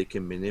time? They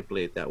can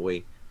manipulate it that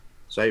way.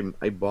 So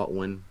I bought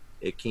one.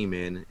 It came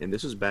in, and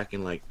this was back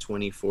in like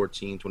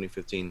 2014,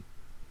 2015.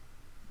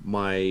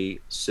 My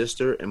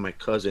sister and my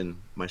cousin,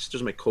 my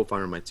sister's my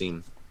co-founder of my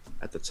team.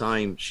 At the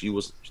time, she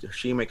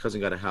and my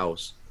cousin got a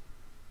house.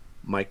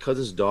 My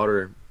cousin's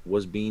daughter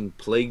was being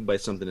plagued by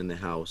something in the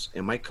house,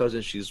 and my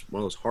cousin, she's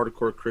one of those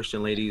hardcore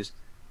Christian ladies.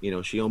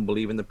 She don't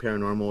believe in the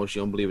paranormal. She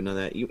don't believe in none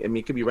of that.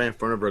 It could be right in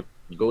front of her.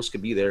 A ghost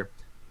could be there,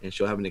 and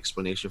she'll have an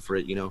explanation for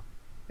it.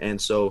 And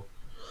so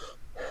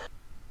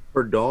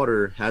her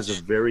daughter has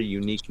a very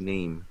unique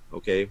name.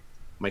 Okay,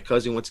 my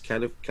cousin went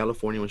to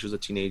California when she was a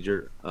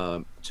teenager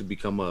to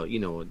become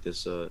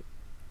this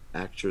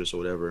actress or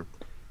whatever,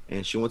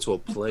 and she went to a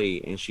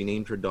play, and she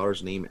named her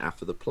daughter's name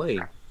after the play.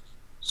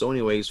 So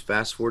anyways,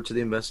 fast forward to the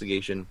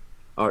investigation,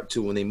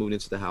 to when they moved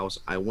into the house.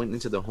 I went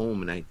into the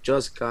home, and I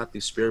just got the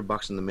spirit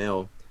box in the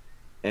mail,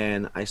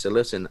 and I said,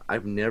 listen,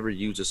 I've never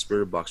used a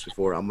spirit box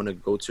before. I'm going to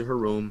go to her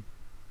room,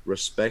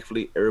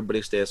 respectfully,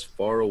 everybody stay as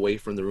far away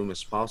from the room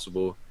as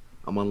possible.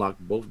 I'm going to lock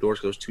both doors,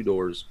 because there's 2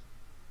 doors.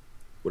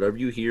 Whatever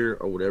you hear,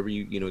 or whatever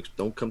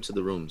don't come to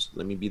the rooms.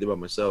 Let me be there by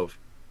myself.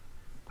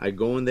 I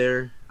go in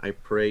there, I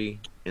pray,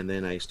 and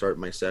then I start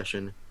my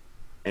session.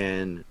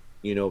 And,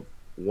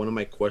 one of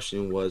my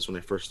questions was, when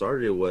I first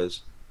started, it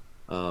was,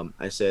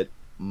 I said,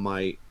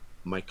 my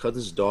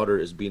cousin's daughter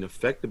is being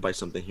affected by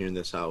something here in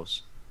this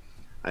house.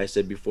 I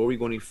said, before we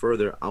go any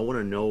further, I want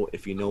to know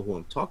if you know who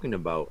I'm talking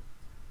about.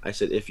 I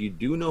said, if you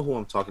do know who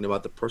I'm talking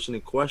about, the person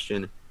in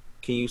question,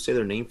 can you say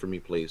their name for me,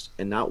 please?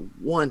 And not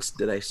once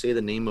did I say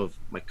the name of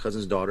my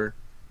cousin's daughter.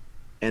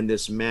 And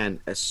this man,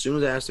 as soon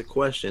as I asked the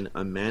question,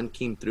 a man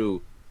came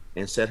through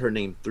and said her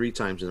name 3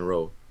 times in a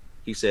row.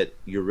 He said,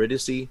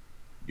 Eurydice,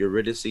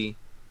 Eurydice,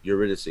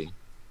 Eurydice.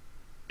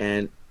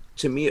 And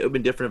to me, it would have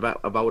been different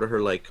if I would have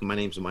heard, like, my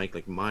name's Mike,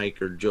 like Mike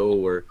or Joe,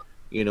 or,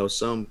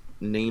 some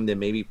name that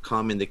maybe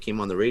common that came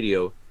on the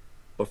radio.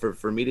 But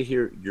for me to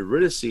hear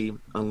Eurydice,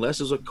 unless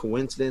it was a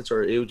coincidence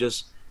or it would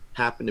just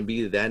happen to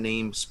be that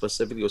name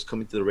specifically was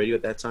coming to the radio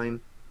at that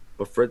time,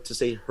 but for it to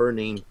say her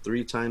name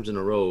 3 times in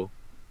a row,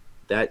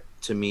 that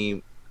to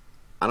me,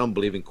 I don't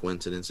believe in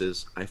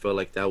coincidences. I felt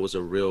like that was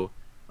a real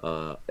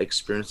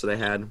experience that I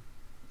had.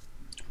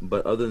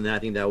 But other than that, I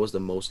think that was the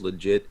most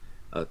legit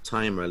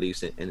time, or at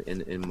least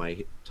in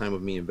my time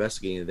of me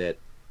investigating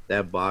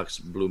that box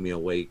blew me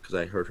away because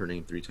I heard her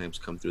name 3 times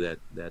come through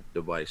that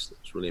device.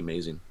 It's really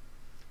amazing.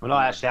 Well,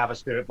 I actually have a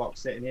spirit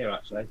box sitting here,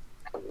 actually.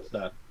 It's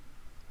a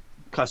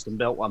custom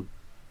built one.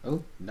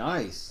 Oh,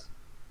 nice.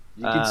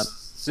 You can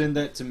send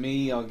that to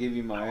me. I'll give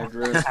you my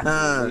address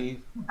when you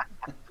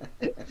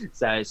leave.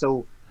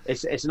 So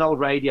it's an old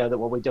radio that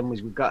what we've done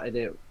was we gutted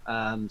it.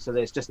 So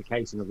there's just a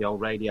casing of the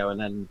old radio, and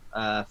then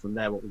from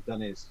there what we've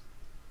done is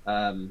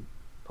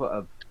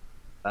put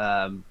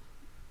a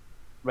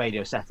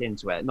radio set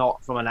into it.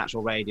 Not from an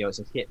actual radio. It's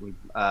a kit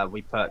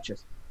we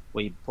purchased.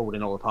 We pulled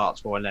in all the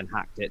parts for and then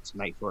hacked it to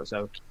make sure it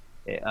so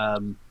it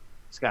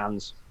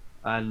scans,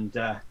 and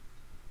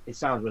it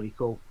sounds really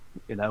cool.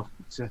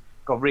 It's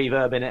got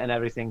reverb in it and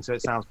everything, so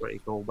it sounds pretty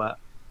cool. But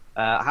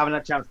I haven't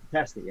had a chance to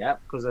test it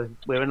yet because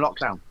we're in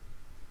lockdown.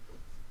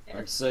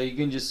 Like I say, you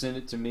can just send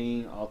it to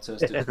me. I'll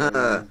test it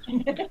for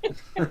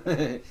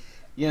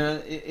you.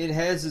 It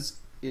has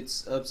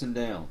its ups and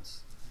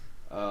downs.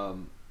 I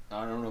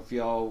don't know if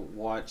y'all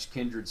watch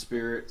Kindred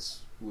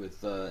Spirits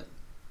with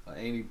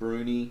Amy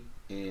Bruni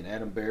and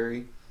Adam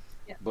Berry,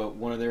 but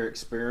one of their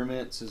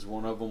experiments is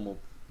one of them will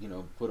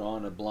put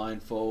on a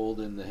blindfold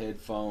and the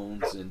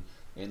headphones and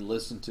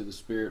listen to the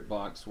spirit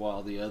box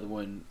while the other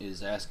one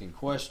is asking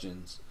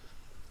questions.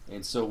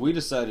 And so we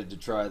decided to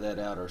try that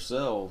out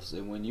ourselves.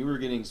 And when you were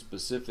getting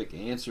specific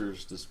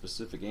answers to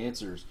specific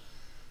answers,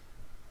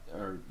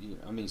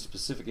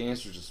 specific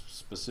answers to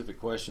specific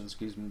questions,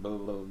 excuse me, blah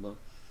blah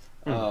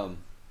blah.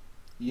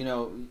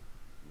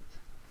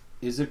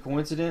 Is it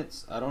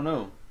coincidence? I don't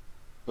know.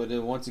 But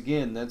once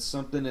again, that's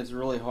something that's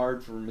really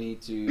hard for me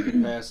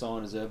to pass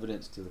on as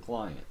evidence to the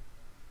client.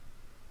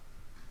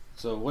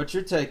 So what's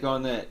your take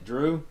on that,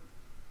 Drew?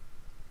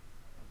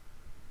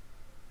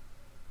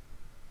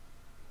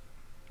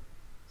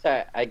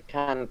 Sorry, I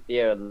can't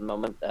hear at the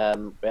moment.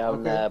 We're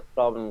having a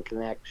problem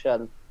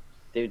connection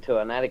due to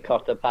an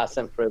helicopter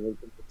passing through.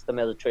 It's the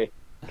military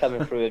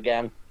coming through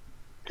again,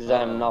 because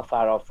I'm not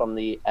far off from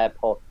the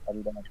airport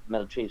and the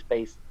military is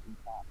based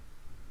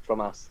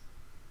from us.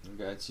 I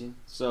got you.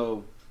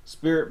 So,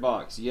 spirit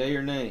box, yay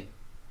or nay?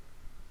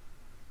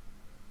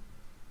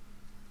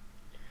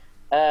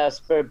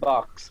 Spirit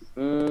box.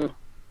 I'm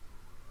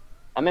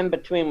in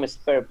between with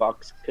spirit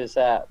box because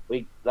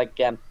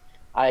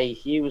I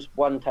use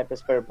one type of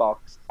spirit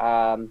box,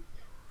 and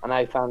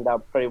I found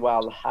out pretty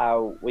well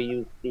how we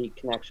use the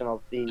connection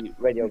of the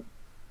radio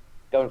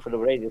going through the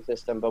radio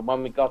system. But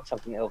when we got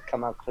something, it'll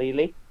come out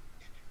clearly.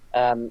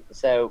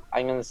 So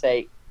I'm going to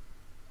say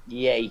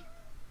yay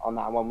on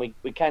that one.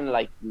 We kind of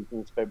like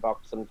using spirit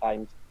box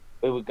sometimes,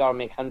 but we've got to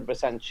make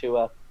 100%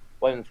 sure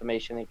what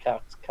information it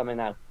keeps coming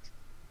out.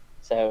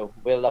 So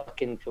we'll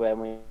look into it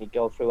when we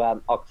go through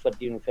Oxford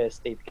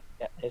University to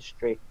get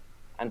history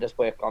and just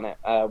work on it.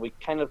 We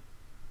kind of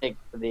dig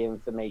for the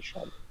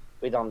information.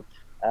 We don't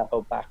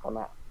hold back on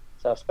that.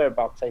 So spirit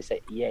box, I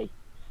say yay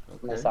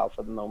myself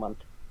at the moment.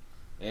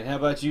 And how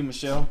about you,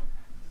 Michelle?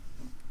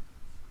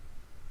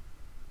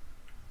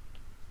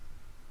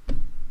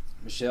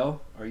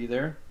 Michelle, are you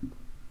there?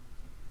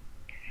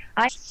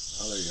 Oh,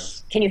 there you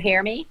are. Can you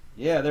hear me?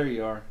 Yeah, there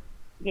you are.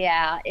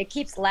 Yeah, it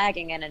keeps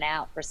lagging in and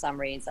out for some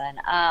reason.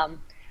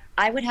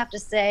 I would have to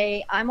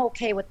say I'm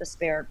okay with the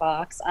spirit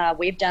box.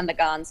 We've done the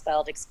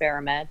Gonsfeld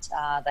experiment,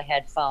 the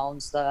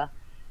headphones,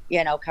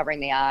 covering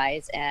the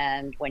eyes.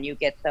 And when you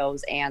get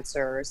those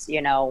answers,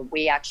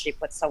 we actually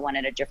put someone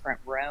in a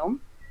different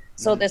room.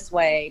 So this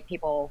way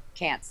people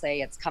can't say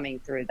it's coming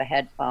through the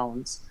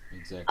headphones.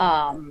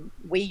 Exactly.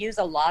 We use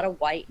a lot of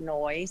white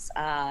noise,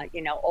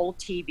 old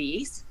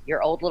TVs,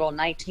 your old little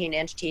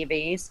 19-inch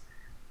TVs.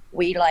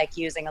 We like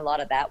using a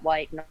lot of that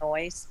white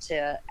noise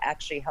to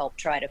actually help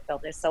try to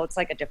filter. So it's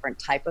like a different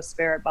type of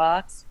spirit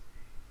box.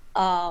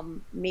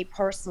 Me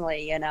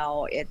personally,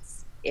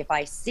 it's if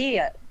I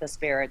see the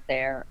spirit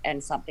there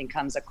and something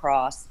comes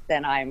across,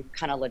 then I'm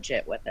kind of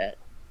legit with it.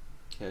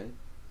 Okay.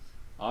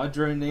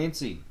 Audra and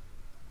Nancy.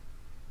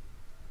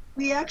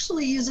 We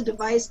actually use a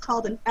device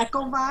called an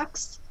Echo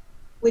Box,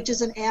 which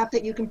is an app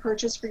that you can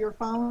purchase for your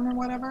phone or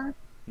whatever.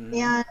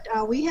 And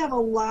we have a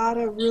lot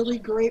of really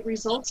great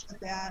results with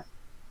that.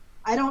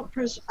 I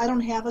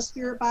don't have a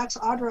spirit box.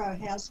 Audra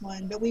has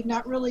one, but we've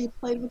not really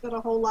played with it a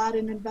whole lot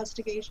in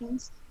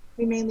investigations.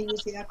 We mainly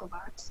use the Echo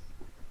Box.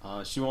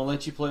 She won't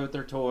let you play with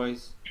their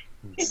toys.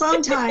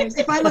 Sometimes,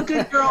 if I'm a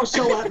good girl,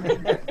 she'll let me.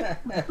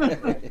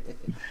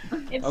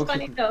 It's Okay.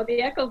 funny though,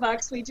 the Echo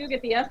Box, we do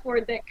get the F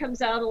word that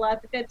comes out a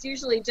lot, but that's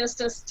usually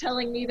just us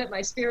telling me that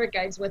my spirit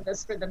guide's with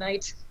us for the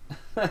night.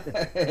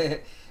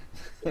 Get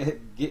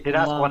See, in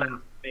that's line. one of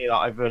me that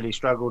I've really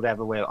struggled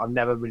ever with. I've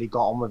never really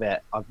got on with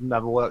it. I've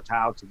never worked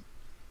out to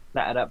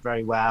set it up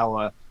very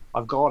well.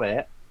 I've got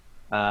it,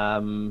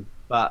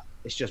 but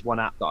it's just one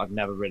app that I've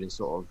never really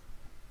sort of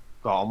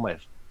got on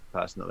with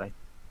personally.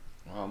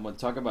 I'm going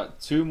to talk about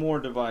two more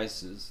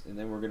devices, and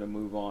then we're going to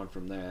move on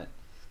from that.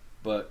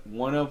 But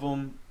one of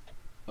them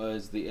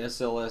is the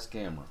SLS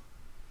camera.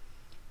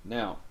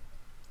 Now,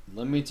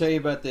 let me tell you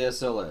about the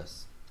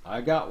SLS.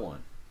 I got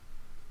one.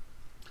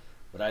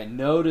 But I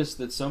noticed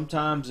that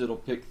sometimes it'll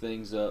pick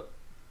things up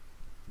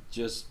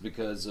just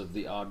because of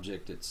the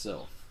object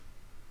itself.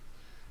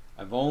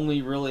 I've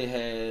only really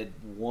had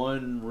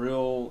one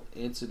real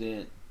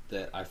incident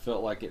that I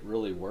felt like it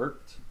really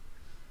worked.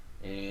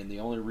 And the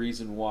only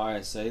reason why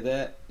I say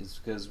that is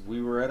because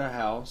we were at a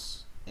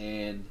house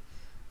and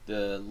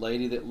the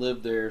lady that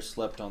lived there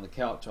slept on the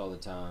couch all the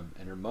time,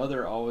 and her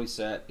mother always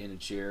sat in a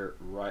chair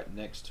right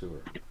next to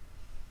her.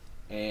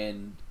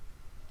 And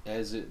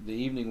as the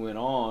evening went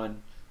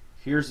on,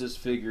 here's this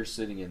figure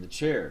sitting in the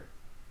chair.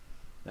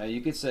 Now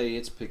you could say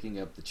it's picking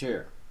up the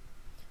chair,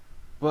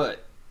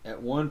 but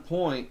at one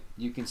point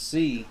you can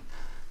see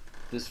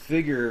this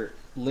figure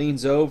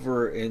leans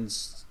over and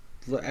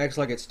acts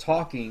like it's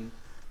talking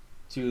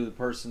to the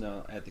person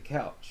at the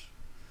couch.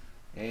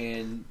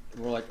 And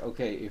we're like,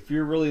 okay, if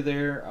you're really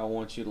there, I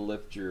want you to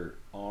lift your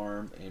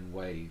arm and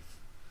wave.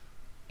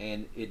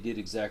 And it did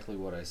exactly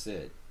what I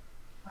said.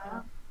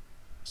 Wow.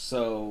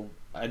 So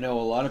I know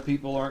a lot of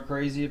people aren't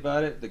crazy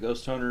about it. The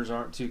ghost hunters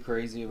aren't too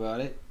crazy about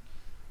it.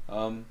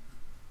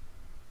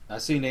 I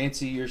see,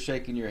 Nancy, you're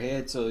shaking your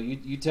head, so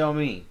you tell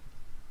me.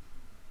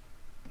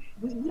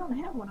 We don't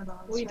have one of those.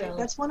 We right? don't.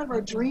 That's one of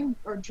our dream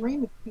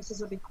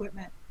pieces of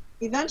equipment.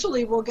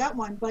 Eventually, we'll get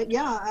one, but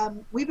yeah,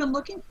 we've been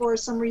looking for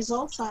some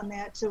results on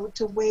that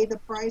to weigh the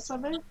price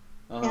of it.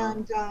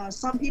 And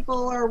some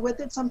people are with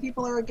it, some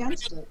people are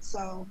against it.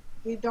 So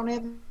we don't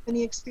have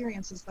any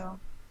experiences though.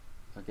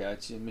 I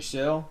got you,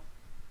 Michelle.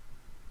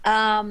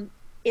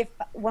 If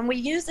when we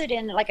use it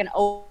in like an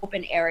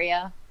open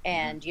area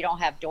and you don't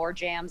have door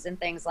jams and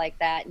things like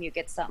that, and you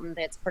get something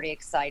that's pretty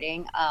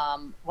exciting,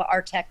 well,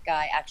 our tech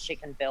guy actually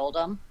can build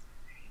them.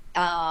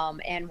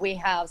 And we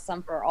have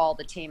some for all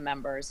the team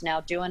members.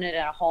 Now, doing it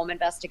in a home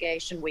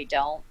investigation, we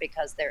don't,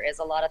 because there is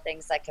a lot of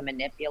things that can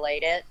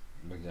manipulate it.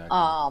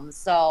 Exactly.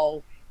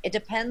 So it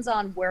depends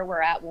on where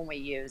we're at when we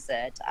use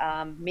it.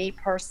 Me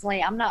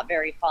personally, I'm not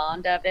very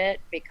fond of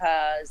it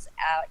because,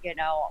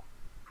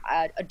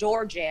 a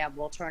door jam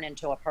will turn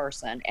into a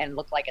person and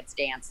look like it's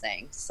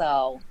dancing.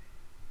 So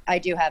I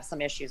do have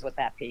some issues with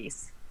that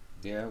piece.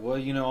 Yeah,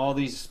 well, all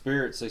these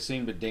spirits, they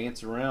seem to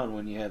dance around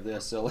when you have the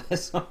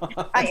SLS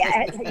on. I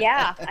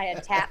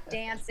had tap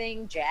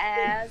dancing,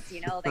 jazz, they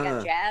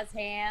got jazz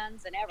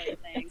hands and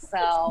everything.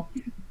 So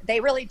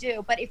they really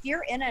do. But if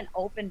you're in an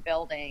open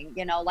building,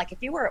 like if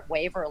you were at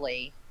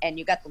Waverly and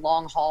you got the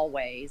long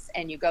hallways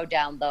and you go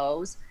down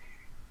those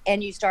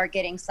and you start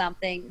getting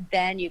something,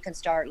 then you can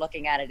start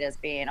looking at it as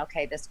being,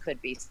 okay, this could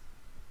be.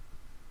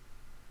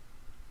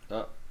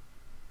 Oh,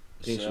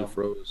 I think she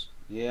froze.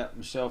 Yeah,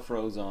 Michelle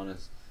froze on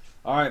us.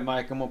 All right,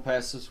 Mike, I'm gonna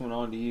pass this one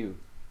on to you.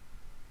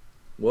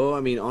 Well,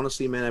 I mean,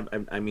 honestly, man,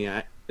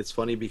 it's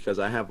funny because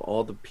I have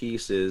all the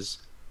pieces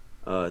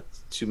to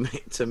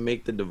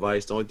make the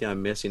device. The only thing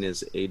I'm missing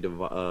is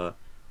a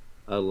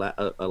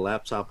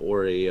laptop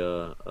or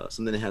a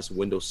something that has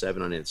Windows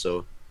 7 on it.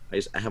 So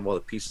I have all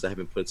the pieces. I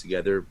haven't put it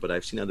together, but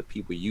I've seen other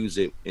people use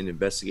it in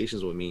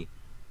investigations with me.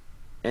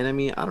 And I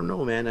mean, I don't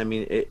know, man. I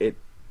mean,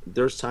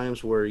 there's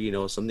times where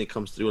something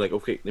comes through. Like,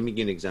 okay, let me give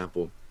you an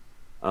example.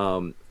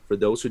 For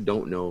those who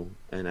don't know,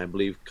 and I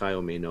believe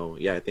Kyle may know,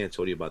 yeah, I think I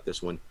told you about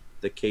this one.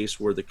 The case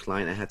where the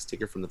client, I had to take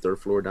her from the 3rd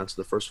floor down to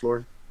the 1st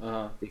floor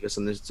because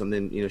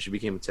something she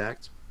became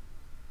attacked.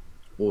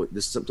 Well,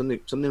 this something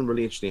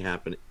really interesting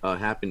happened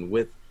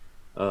with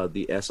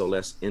the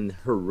SLS in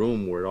her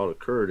room where it all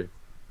occurred.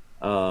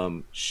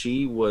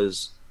 She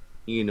was,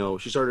 she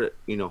started,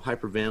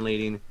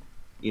 hyperventilating.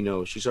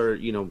 She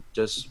started,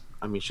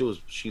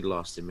 she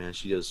lost it, man.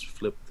 She just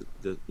flipped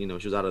she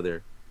was out of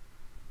there.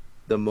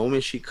 The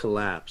moment she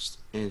collapsed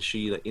and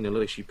she, looked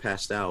like she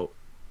passed out,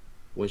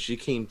 when she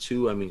came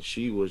to, I mean,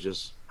 she was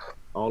just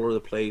all over the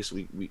place.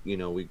 We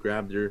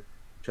grabbed her,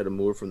 tried to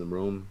move her from the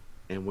room,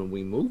 and when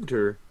we moved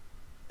her,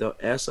 the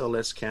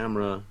SLS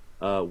camera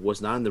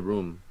was not in the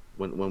room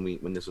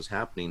when this was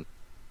happening.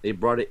 They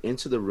brought it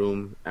into the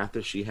room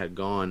after she had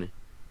gone,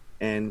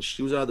 and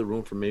she was out of the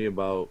room for maybe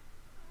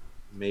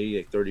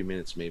like 30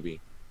 minutes,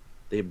 maybe.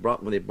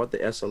 When they brought the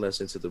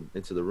SLS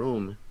into the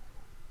room,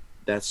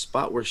 that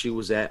spot where she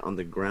was at on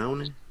the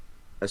ground,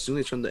 as soon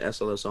as they turned the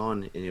SLS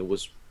on and it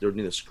was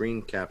during the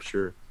screen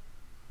capture,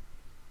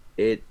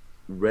 it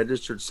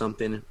registered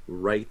something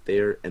right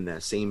there in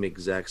that same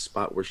exact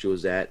spot where she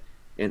was at,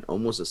 in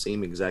almost the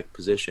same exact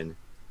position.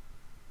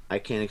 I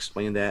can't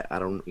explain that. I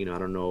don't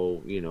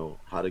know,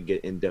 how to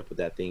get in depth with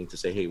that thing to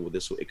say, hey, well,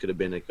 it could have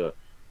been like a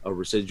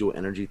residual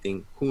energy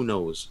thing. Who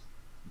knows?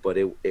 But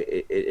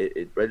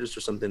it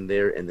registered something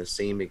there in the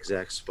same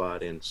exact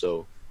spot, and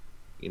so,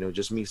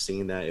 just me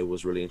seeing that, it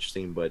was really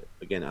interesting. But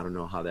again, I don't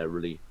know how that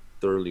really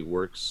thoroughly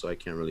works, so I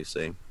can't really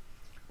say.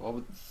 Well, I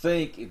would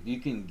think if you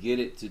can get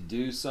it to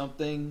do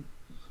something,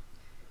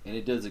 and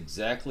it does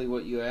exactly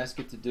what you ask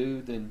it to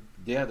do, then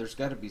yeah, there's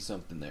got to be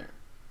something there.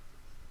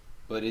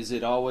 But is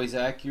it always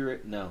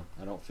accurate? No,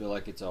 I don't feel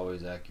like it's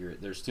always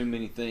accurate. There's too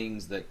many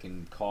things that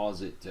can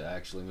cause it to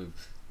actually move.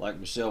 Like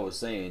Michelle was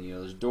saying,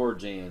 there's door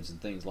jams and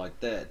things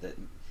like that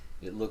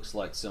it looks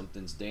like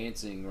something's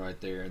dancing right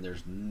there and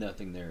there's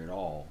nothing there at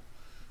all.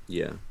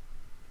 Yeah.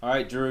 All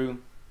right, Drew.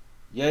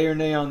 Yay or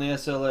nay on the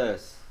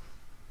SLS?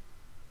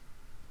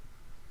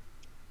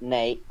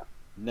 Nay.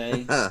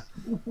 Nay.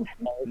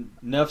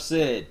 Enough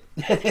said.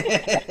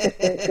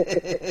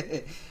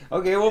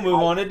 Okay, we'll move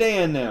on to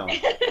Dan now.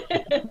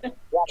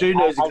 Drew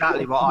knows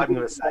exactly what I'm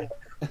going to say.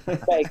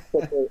 Very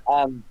quickly,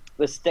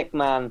 the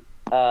Stickman,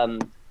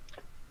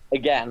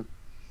 again,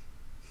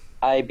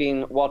 I've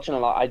been watching a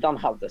lot. I don't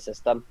have the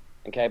system,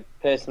 okay?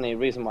 Personally,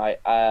 reason why,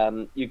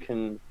 you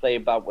can play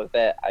about with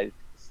it. I've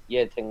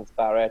heard things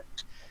about it.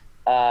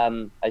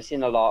 I've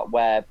seen a lot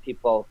where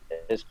people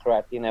is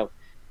correct,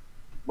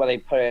 when they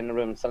put it in the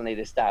room, suddenly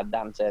they start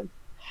dancing.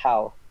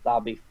 Hell,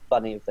 that'd be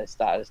funny if they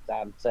started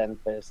dancing,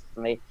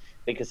 personally,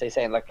 because they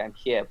say, look, I'm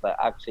here, but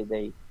actually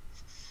they,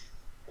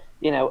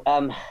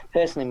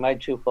 personally, my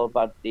true thought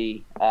about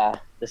the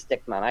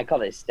stick man, I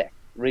call it a stick.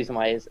 The reason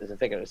why is a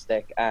figure of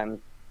stick,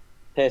 and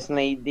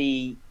personally,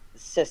 the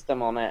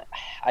system on it,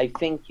 I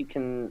think you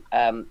can,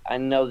 I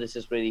know this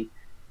is really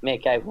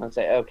make everyone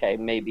say, okay,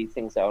 maybe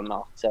things are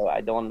not, so I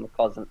don't want to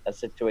cause a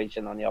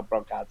situation on your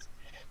broadcast.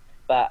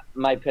 But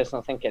my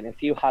personal thinking,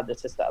 if you had the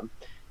system,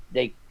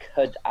 they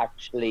could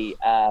actually,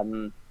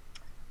 I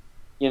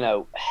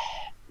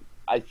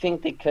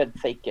think they could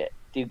fake it.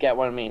 Do you get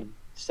what I mean?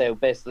 So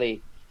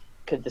basically,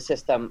 could the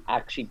system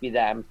actually be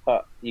there,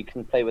 but you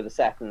can play with the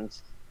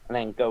settings and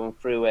then going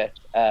through it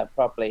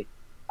properly?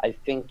 I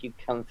think you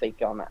can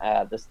fake on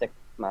the stick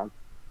man.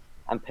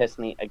 And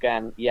personally,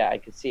 again, yeah, I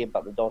could see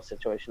about the door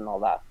situation and all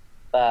that,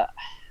 but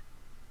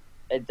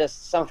it does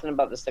something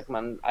about the stick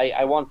man.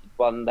 I wanted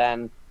one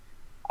then.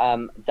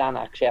 Dan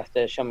actually have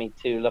to show me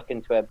to look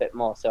into it a bit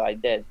more, so I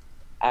did.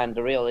 And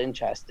the real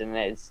interest in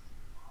it is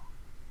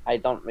I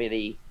don't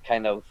really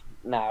kind of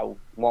now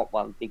want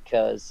one,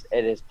 because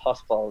it is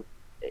possible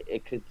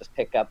it could just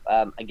pick up,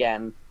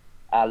 again,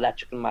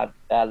 electrical,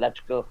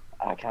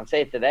 I can't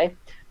say it today,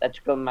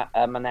 electrical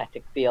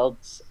magnetic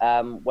fields,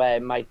 where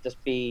it might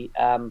just be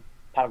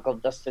particle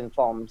dust in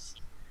forms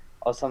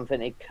or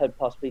something. It could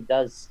possibly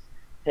does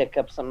pick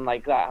up something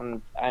like that,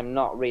 and I'm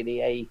not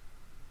really a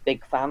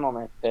big fan on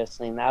it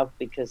personally now,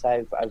 because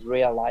I've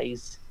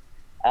realized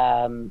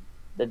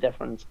the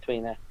difference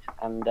between it,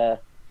 and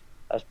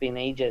it's been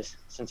ages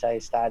since I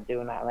started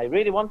doing that, and I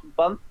really wanted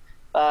one,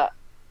 but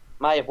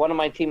one of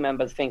my team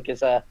members think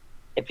is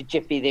if a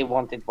jiffy they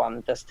wanted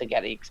one just to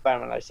get the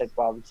experiment. I said,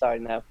 well, I'm sorry,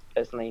 no,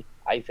 personally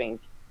I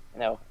think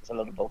it's a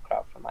little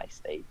bullcrap for my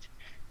stage,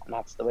 and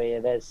that's the way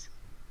it is.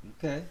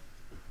 Okay,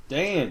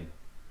 Dan,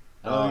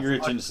 I know you're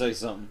itching to say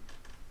something.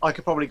 I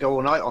could probably go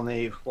all night on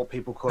what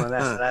people call an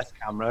SLS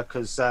camera,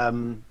 because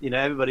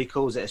everybody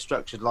calls it a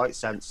structured light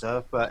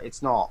sensor, but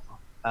it's not.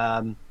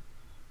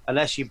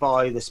 Unless you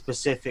buy the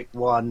specific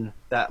one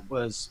that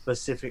was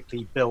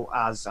specifically built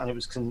as, and it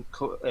was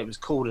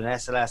called an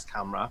SLS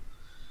camera,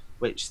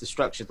 which the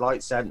structured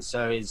light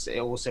sensor is. It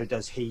also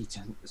does heat,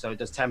 so it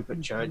does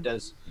temperature. It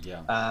does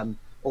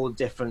all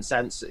different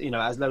sensors. It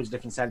has loads of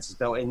different sensors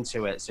built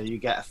into it, so you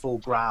get a full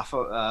graph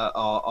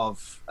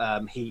of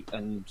heat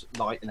and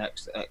light and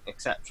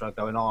etc.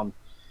 going on.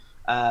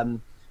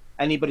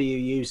 Anybody who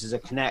uses a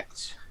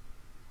Kinect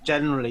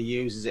generally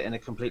uses it in a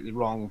completely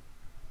wrong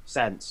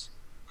sense,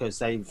 because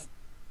they've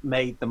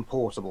made them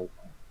portable,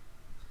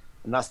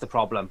 and that's the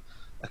problem.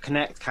 A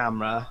Kinect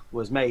camera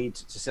was made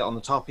to sit on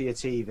the top of your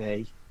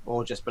TV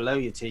or just below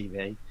your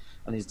TV,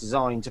 and is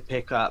designed to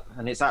pick up,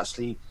 and it's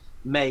actually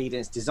made,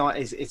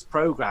 it's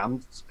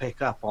programmed to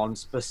pick up on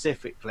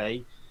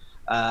specifically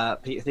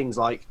things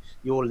like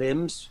your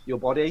limbs, your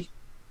body,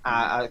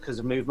 because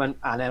of movement,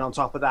 and then on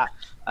top of that,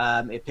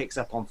 it picks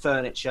up on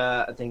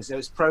furniture and things. So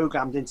it's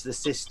programmed into the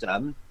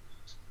system,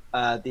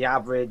 the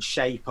average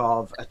shape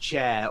of a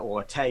chair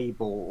or a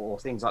table or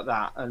things like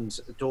that, and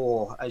a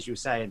door, as you were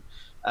saying.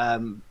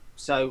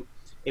 So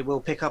it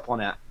will pick up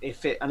on it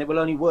and it will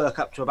only work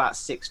up to about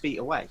 6 feet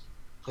away,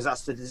 because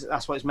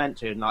that's what it's meant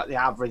to. Like the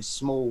average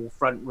small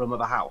front room of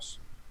a house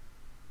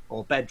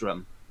or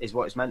bedroom is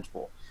what it's meant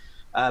for.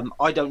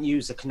 I don't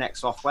use the Kinect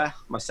software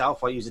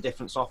myself. I use a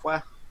different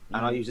software,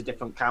 and I use a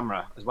different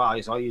camera as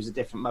well. So I use a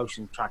different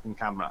motion tracking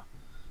camera.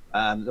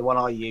 The one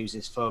I use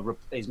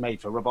is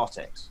made for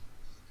robotics.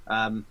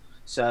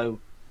 So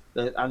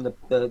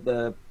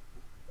the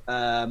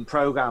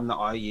program that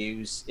I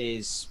use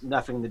is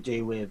nothing to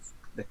do with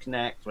the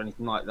Connect or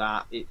anything like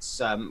that.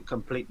 It's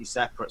completely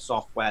separate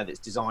software that's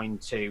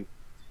designed to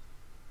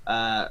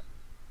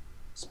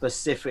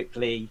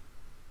specifically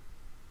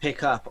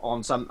pick up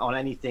on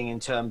anything in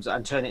terms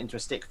and turn it into a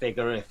stick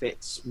figure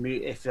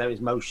if there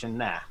is motion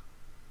there.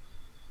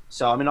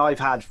 So I mean, I've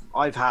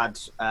had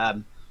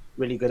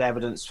really good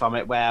evidence from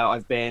it where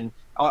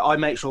I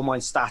make sure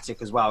mine's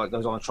static as well. It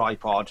goes on a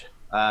tripod.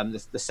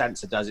 The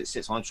sensor does. It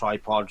sits on a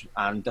tripod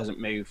and doesn't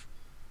move.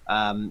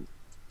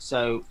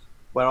 So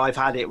where I've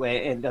had it,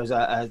 there's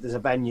a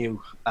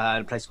venue,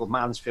 a place called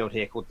Mansfield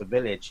here called the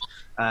Village,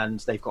 and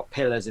they've got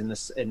pillars in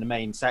the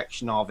main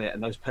section of it,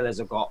 and those pillars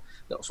have got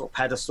little sort of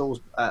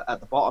pedestals at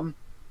the bottom.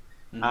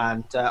 Mm-hmm.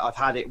 And I've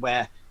had it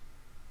where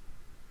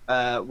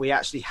we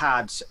actually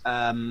had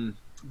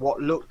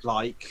what looked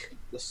like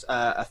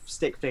a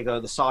stick figure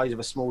the size of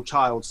a small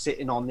child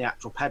sitting on the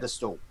actual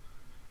pedestal.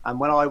 And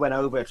when I went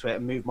over to it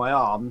and moved my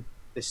arm,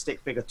 this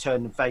stick figure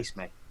turned and faced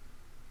me.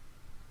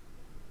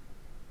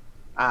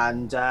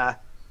 And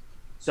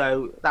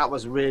so that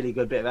was a really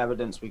good bit of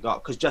evidence we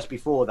got, because just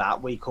before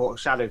that we caught a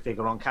shadow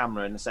figure on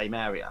camera in the same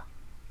area.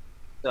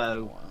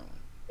 So wow.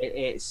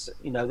 It's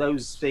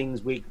those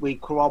things, we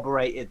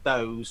corroborated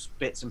those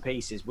bits and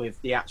pieces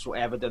with the actual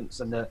evidence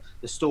and the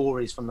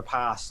stories from the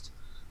past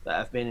that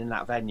have been in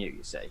that venue.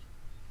 You see,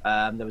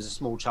 there was a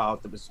small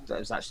child that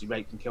was actually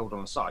raped and killed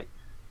on the site.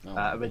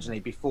 Originally,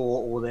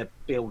 before all the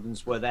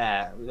buildings were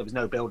there. There was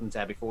no buildings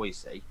there before, you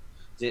see.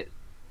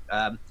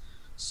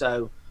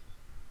 So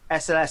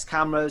SLS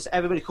cameras,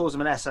 everybody calls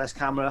them an SLS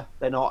camera.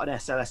 They're not an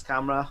SLS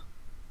camera.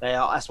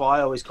 That's why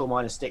I always call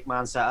mine a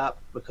stickman setup,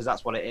 because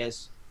that's what it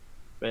is,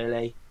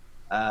 really.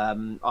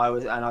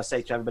 I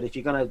say to everybody, if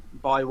you're going to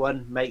buy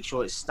one, make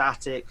sure it's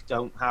static.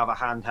 Don't have a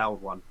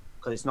handheld one,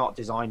 because it's not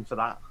designed for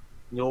that.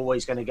 You're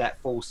always going to get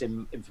false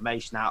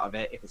information out of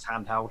it if it's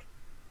handheld.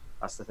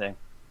 That's the thing.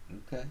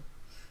 Okay.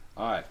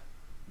 All right,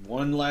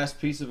 one last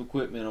piece of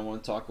equipment I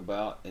want to talk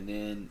about, and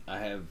then I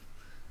have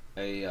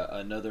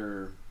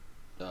another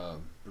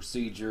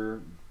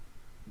procedure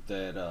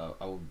that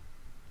I would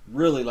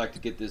really like to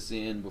get this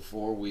in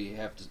before we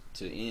have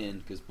to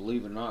end, because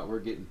believe it or not, we're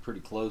getting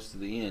pretty close to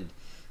the end.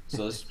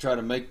 So let's try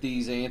to make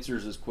these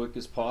answers as quick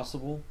as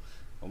possible.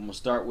 I'm going to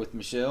start with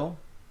Michelle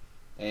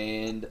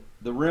and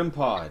the REM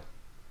pod.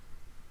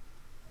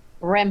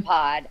 REM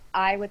pod,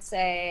 I would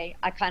say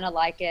I kind of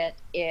like it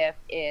if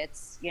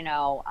it's,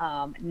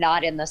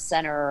 not in the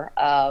center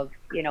of,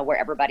 where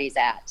everybody's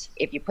at.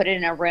 If you put it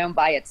in a room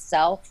by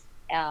itself,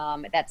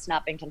 that's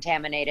not been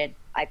contaminated,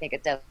 I think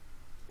it does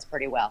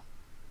pretty well.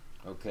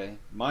 Okay.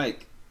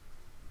 Mike?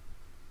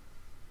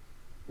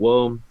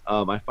 Well,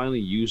 I finally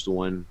used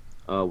one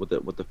with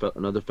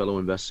another fellow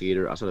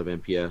investigator outside of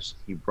NPS.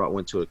 He brought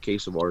one to a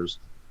case of ours,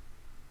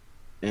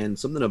 and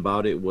something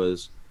about it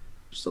was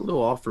just a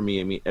little off for me.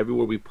 I mean,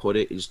 everywhere we put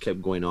it, it just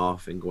kept going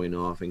off and going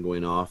off and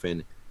going off.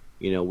 And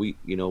we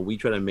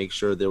try to make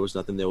sure there was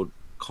nothing that would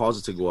cause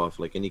it to go off,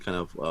 like any kind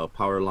of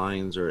power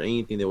lines or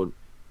anything that would,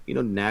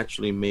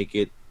 naturally make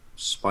it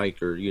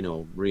spike or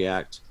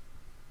react.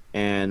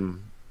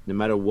 And no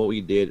matter what we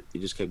did, it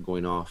just kept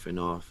going off and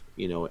off,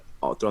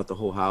 all throughout the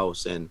whole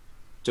house. And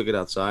took it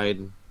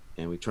outside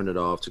and we turned it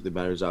off, took the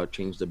batteries out,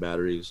 changed the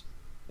batteries,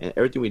 and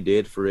everything we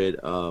did for it,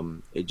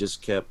 it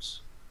just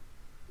kept,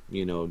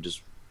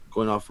 just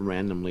going off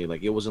randomly.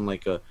 Like, it wasn't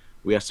like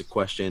we asked a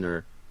question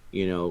or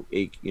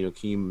hey, can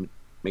you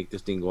make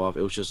this thing go off?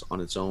 It was just on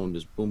its own,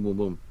 just boom boom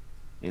boom.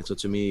 And so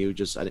to me, it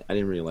was I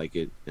didn't really like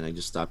it, and I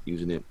just stopped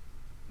using it.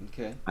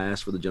 Okay. I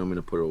asked for the gentleman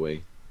to put it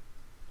away.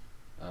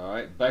 All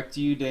right, back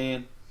to you,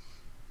 Dan.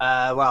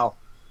 Well,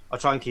 I'll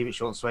try and keep it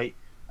short and sweet.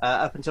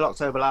 Up until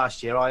October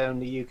last year, I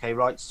owned the UK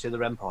rights to the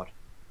REM pod.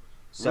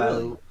 So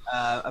really?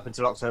 Up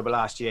until October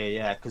last year,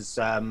 yeah, because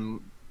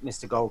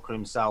Mr. Goldcrew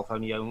himself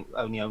only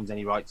owns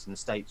any rights in the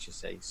States, you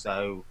see.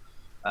 So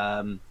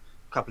a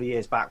couple of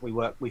years back,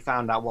 we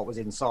found out what was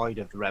inside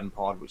of the REM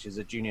pod, which is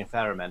a junior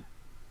theremin,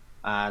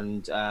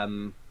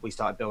 and we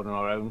started building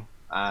our own,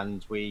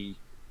 and we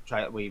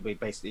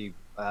basically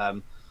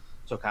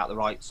took out the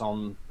rights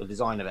on the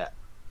design of it.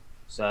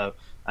 So,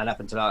 and up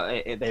until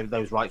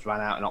those rights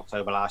ran out in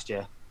October last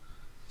year.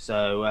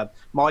 So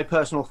my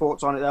personal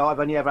thoughts on it, though, I've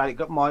only ever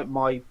got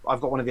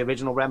I've got one of the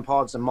original REM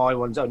pods, and my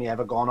one's only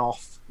ever gone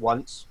off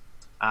once.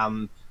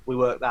 We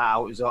worked that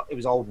out. It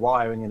was old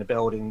wiring in the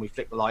building. We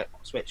flicked the light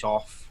switch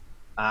off,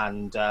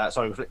 and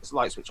we flicked the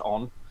light switch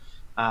on,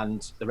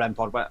 and the REM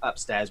pod went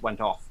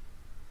off.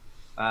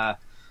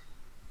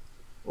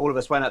 All of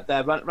us went up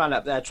there, ran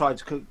up there,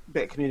 tried a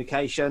bit of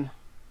communication.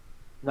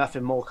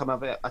 Nothing more come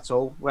of it at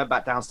all. Went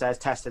back downstairs,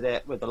 tested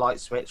it with the light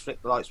switch,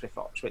 flicked the light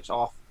switch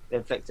off,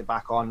 then flicked it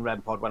back on,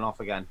 REM pod went off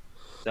again.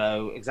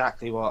 So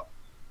exactly what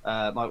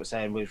Mike was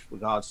saying with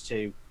regards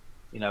to,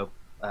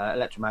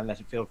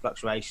 electromagnetic field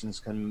fluctuations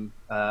can,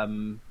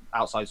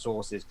 outside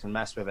sources can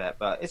mess with it.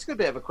 But it's a good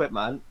bit of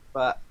equipment,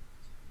 but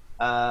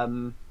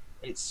I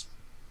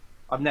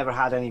I've never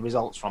had any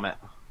results from it.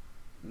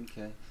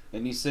 Okay.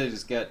 And you said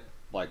it's got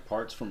like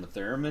parts from a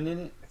theremin in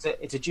it?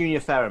 It's a junior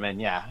theremin,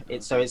 yeah.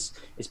 So it's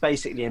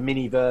basically a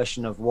mini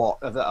version of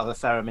of a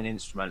theremin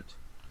instrument.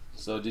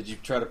 So did you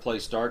try to play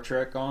Star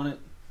Trek on it?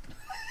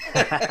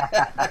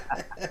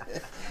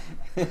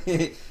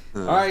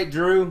 All right,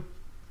 Drew.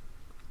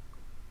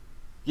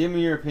 Give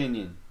me your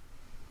opinion.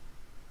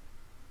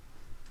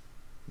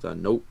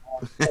 Nope.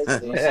 He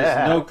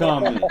says no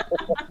comment.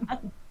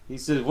 He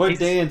says what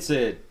Dan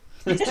said.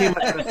 He's too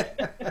much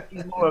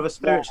he's more of a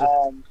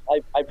spiritual.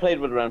 I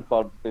played with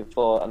Renford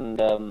before, and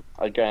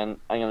again,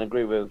 I'm going to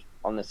agree with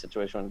on this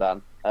situation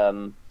with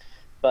Dan.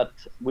 But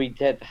we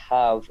did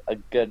have a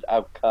good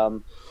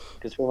outcome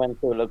because we went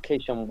to a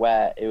location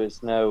where it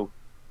was no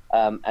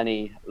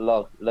any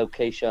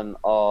location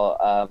or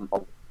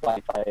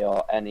Wi-Fi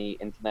or any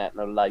internet,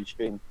 no live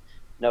stream,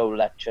 no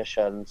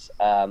electricians,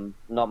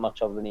 not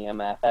much of an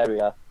EMF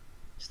area.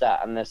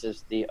 And this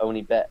is the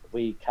only bit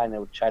we kind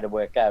of try to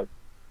work out.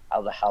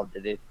 How the hell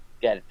did it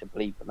get it to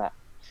bleep and that?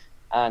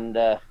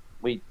 And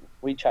we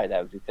tried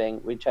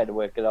everything. We tried to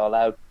work it all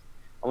out,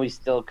 and we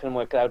still couldn't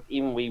work it out.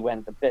 Even we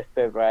went a bit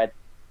further ahead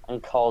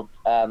and called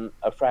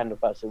a friend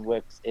of ours who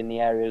works in the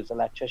area as an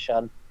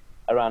electrician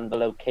around the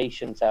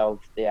locations of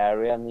the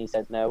area, and he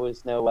said no,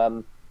 there's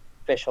no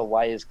official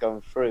wires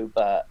going through,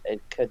 but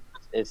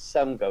there's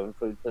some going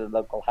through to the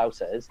local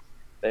houses.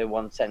 They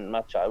weren't sending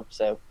much out,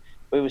 so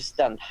we were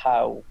stunned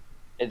how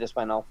it just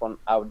went off on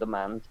our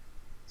demand.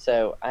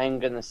 So I'm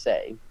going to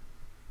say,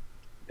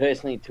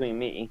 personally between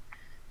me,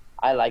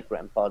 I like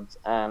REM pods,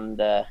 and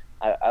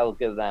I'll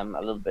give them a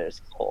little bit of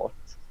support,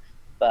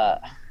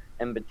 but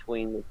in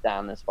between with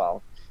Dan as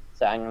well.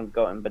 So I'm going to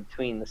go in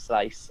between the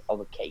slice of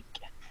the cake,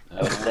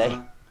 I would say.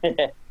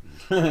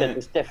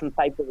 There's different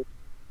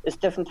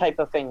type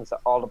of things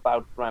all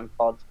about REM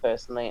pods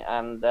personally,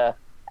 and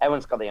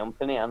everyone's got their own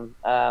opinion,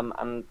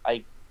 and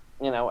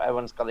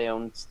everyone's got their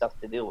own stuff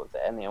to deal with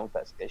it and their own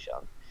investigation.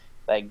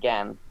 But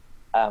again,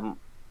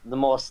 the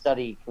more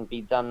study can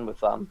be done with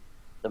them,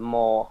 the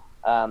more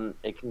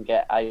it can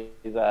get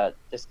either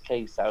this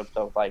case out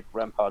of like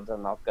REM pods are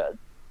not good,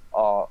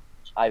 or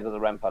either the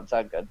REM pods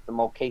are good. The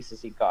more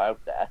cases he got out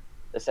there,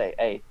 they say,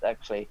 hey,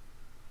 actually,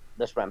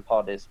 this REM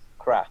pod is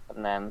crap,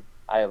 and then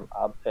I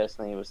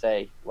personally would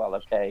say, well,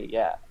 okay,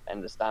 yeah, I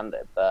understand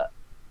it, but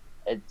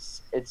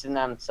it's an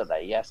answer there,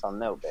 yes or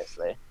no,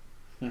 basically,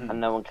 and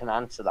no one can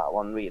answer that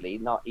one really.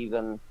 Not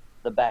even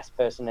the best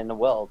person in the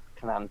world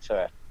can answer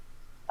it,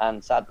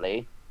 and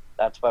sadly,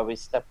 that's where we're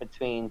stuck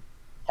between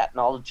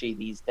technology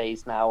these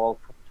days now, of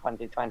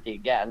 2020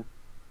 again.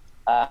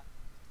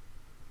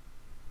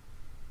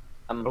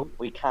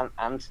 We can't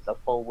answer the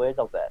full word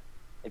of it.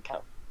 It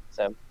can't.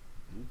 So,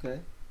 okay,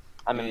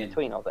 I'm in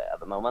between of it at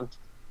the moment.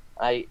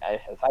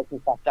 If I can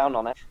cut down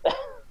on it.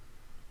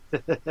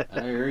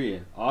 I hear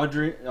you,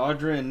 Audrey,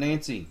 and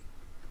Nancy.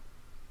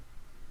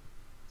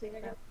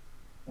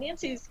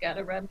 Nancy's got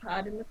a REM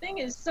pod, and the thing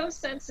is so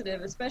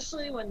sensitive,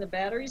 especially when the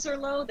batteries are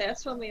low.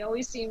 That's when we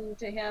always seem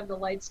to have the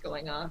lights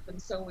going off,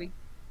 and so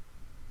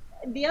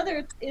the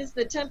other is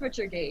the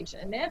temperature gauge,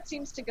 and that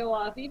seems to go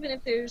off even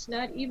if there's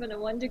not even a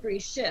 1 degree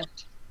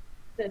shift.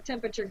 The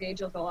temperature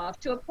gauge will go off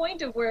to a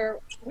point of where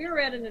we were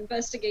at an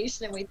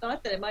investigation and we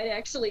thought that it might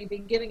actually be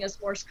giving us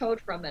Morse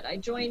code from it. I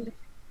joined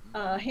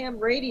a ham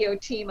radio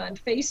team on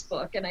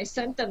Facebook and I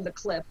sent them the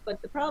clip,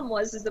 but the problem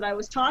was that I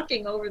was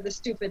talking over the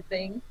stupid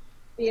thing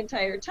the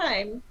entire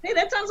time. Hey,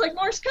 that sounds like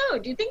Morse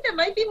code. Do you think that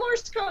might be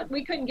Morse code?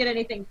 We couldn't get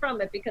anything from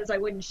it because I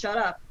wouldn't shut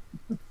up.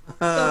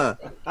 So,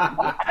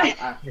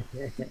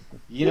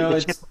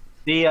 it's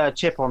the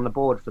chip on the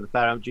board for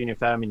the junior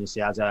theremin, you see,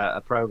 has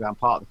a program.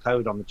 Part of the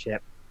code on the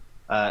chip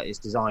is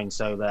designed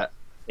so that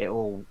it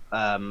will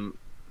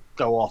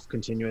go off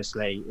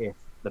continuously if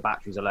the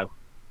batteries are low.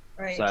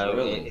 Right. So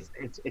Really?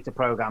 it's a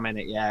program in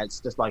it. Yeah, it's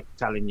just like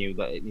telling you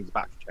that it needs a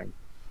battery change.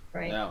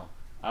 Right. Now,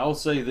 I'll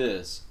say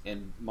this,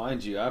 and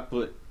mind you, I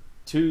put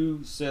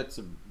 2 sets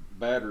of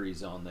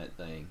batteries on that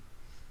thing,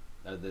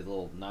 the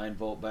little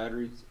 9-volt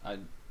batteries,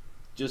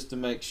 just to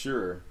make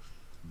sure.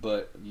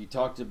 But you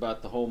talked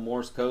about the whole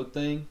Morse code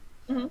thing.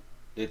 Mm-hmm.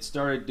 It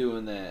started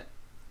doing that,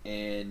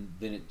 and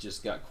then it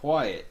just got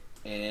quiet.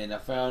 And I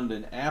found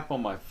an app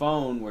on my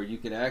phone where you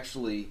could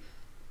actually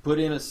put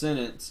in a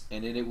sentence,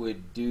 and then it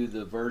would do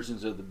the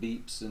versions of the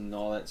beeps and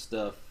all that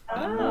stuff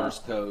in Morse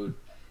code.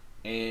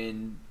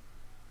 And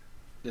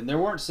they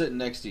weren't sitting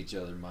next to each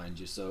other, mind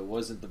you, so it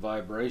wasn't the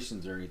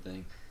vibrations or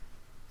anything.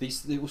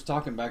 It was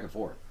talking back and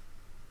forth.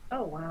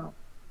 Oh, wow.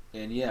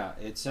 And yeah,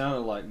 it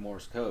sounded like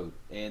Morse code.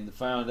 And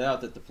found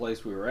out that the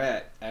place we were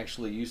at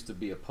actually used to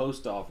be a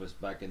post office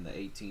back in the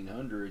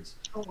 1800s.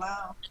 Oh,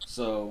 wow.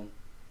 So,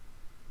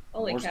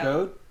 Holy Morse cow.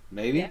 code?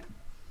 Maybe? Yeah.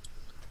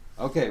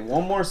 Okay,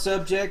 one more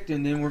subject,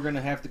 and then we're going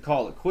to have to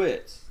call it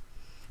quits.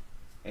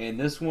 And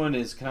this one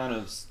is kind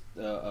of...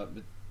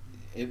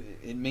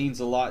 It means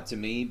a lot to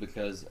me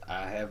because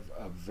I have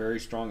a very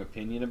strong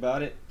opinion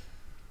about it.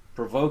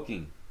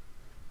 Provoking.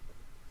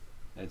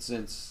 And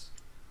since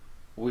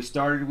we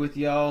started with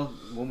y'all,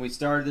 when we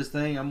started this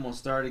thing, I'm going to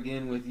start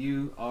again with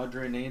you,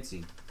 Audrey and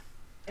Nancy.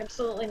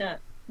 Absolutely not.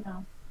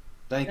 No.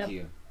 Thank Yep.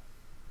 you.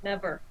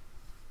 Never.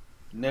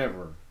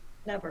 Never.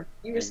 Never.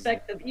 You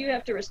respect them. You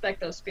have to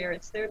respect those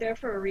spirits. They're there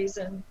for a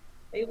reason.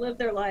 They live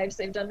their lives.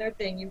 They've done their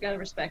thing. You've got to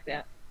respect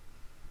that.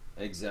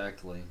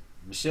 Exactly.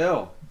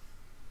 Michelle,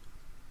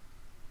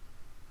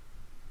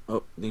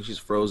 Oh, I think she's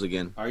froze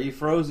again. are you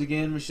froze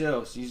again,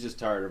 Michelle? She's just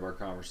tired of our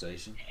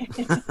conversation.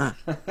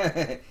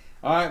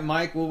 All right,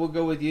 Mike. Well, we'll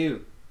go with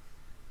you.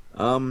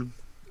 I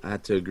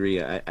have to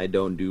agree. I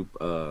don't do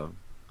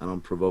I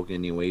don't provoke in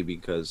any way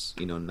because,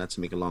 not to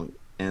make a long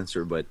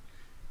answer, but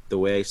the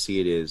way I see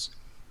it is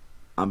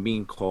I'm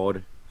being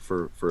called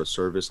for a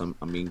service. I'm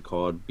being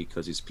called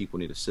because these people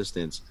need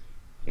assistance,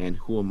 and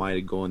who am I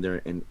to go in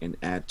there and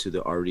add to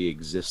the already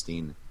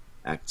existing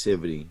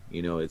activity?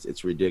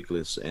 It's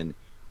ridiculous. And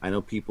I know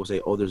people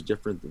say, oh, there's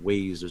different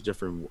ways, there's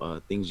different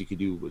things you could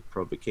do with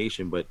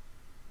provocation, but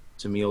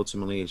to me,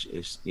 ultimately,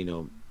 it's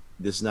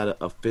this is not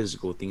a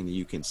physical thing that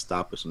you can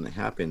stop if something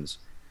happens.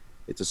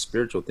 It's a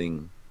spiritual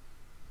thing,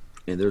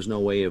 and there's no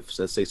way if,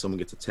 let's say, someone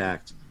gets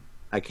attacked,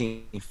 I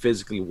can't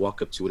physically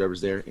walk up to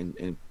whatever's there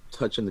and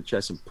touch in the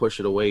chest and push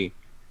it away.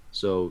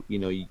 So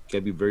you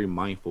gotta be very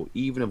mindful,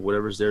 even if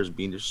whatever's there is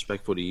being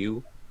disrespectful to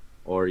you,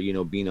 or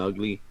being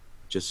ugly.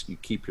 Just you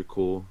keep your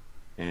cool,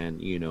 and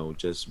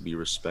just be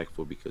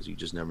respectful, because you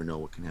just never know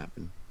what can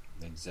happen.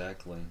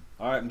 Exactly.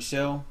 All right,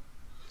 Michelle,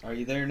 are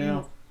you there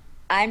now?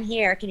 I'm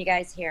here. Can you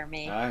guys hear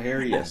me? I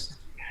hear you. Yes.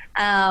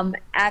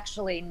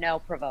 Actually, no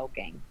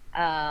provoking.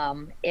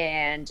 And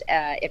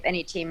if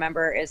any team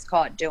member is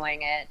caught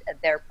doing it,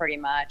 they're pretty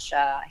much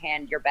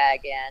hand your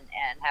bag in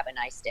and have a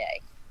nice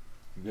day.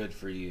 Good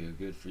for you.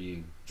 Good for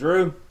you.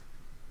 Drew?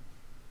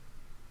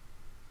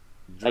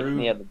 I can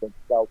hear the big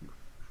gulp.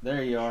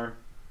 There you are.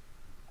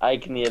 I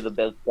can hear the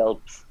big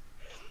gulps.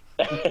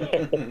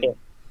 Definitely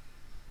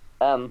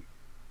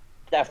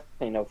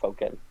no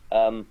poking.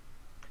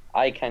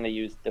 I kind of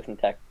use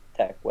different tech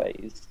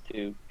ways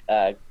to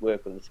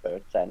work with the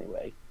spirits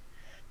anyway.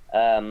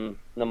 No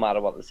matter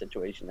what the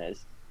situation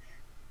is.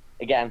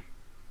 Again,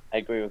 I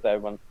agree with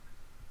everyone.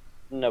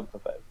 No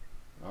provoke.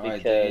 All right,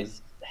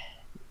 Because,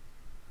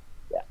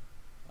 Dan.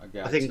 I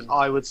got I think you.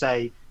 I would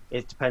say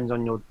it depends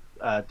on your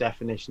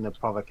definition of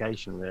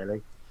provocation,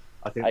 really.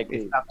 I think I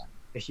agree.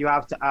 if you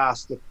have to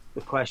ask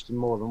the question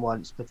more than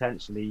once,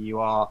 potentially you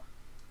are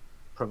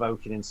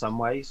provoking in some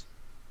ways.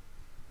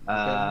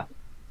 Okay.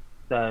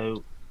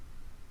 So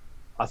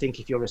I think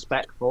if you're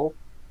respectful,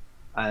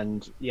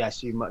 and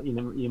yes, you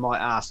might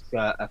ask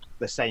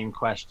the same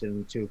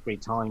question 2 or 3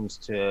 times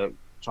to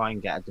try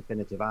and get a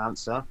definitive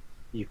answer,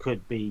 you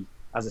could be,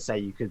 as I say,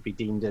 you could be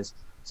deemed as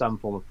some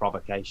form of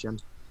provocation.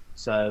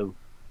 So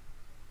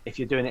if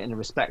you're doing it in a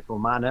respectful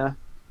manner,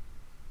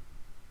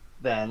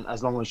 then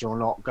as long as you're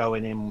not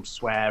going in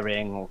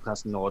swearing or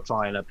cussing or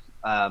trying to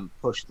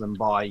push them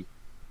by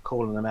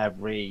calling them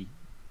every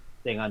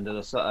thing under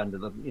the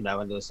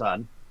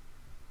sun,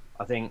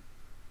 I think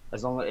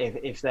as long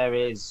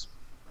as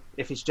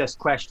if it's just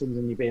questions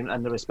and you're being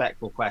under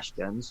respectful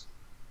questions,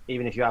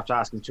 even if you have to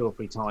ask them 2 or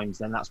 3 times,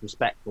 then that's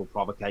respectful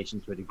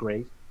provocation to a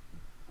degree.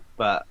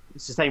 But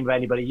it's the same with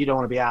anybody. You don't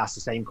want to be asked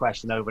the same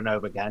question over and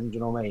over again. Do you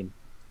know what I mean?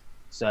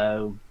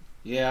 So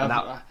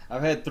yeah,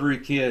 I've had 3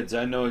 kids.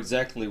 I know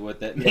exactly what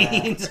that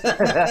means.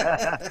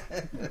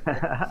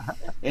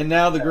 And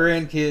now the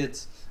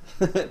grandkids.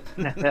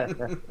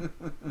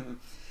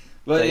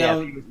 But so, yeah,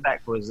 be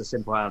respectful is the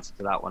simple answer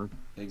to that one.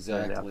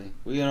 Exactly.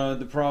 Well,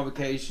 the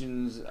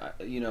provocations,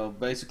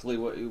 basically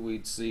what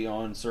we'd see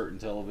on certain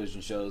television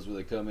shows where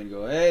they come in and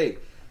go, hey,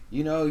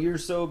 you're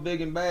so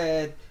big and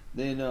bad,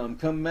 then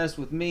come mess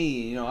with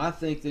me. I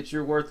think that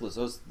you're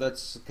worthless.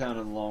 That's kind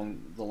of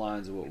along the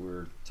lines of what we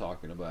were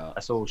talking about.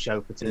 That's all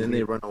show for TV. And then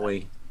they run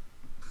away.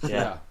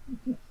 Yeah,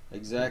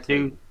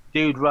 exactly.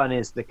 Dude run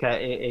is the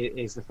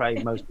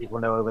phrase most people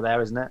know over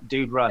there, isn't it?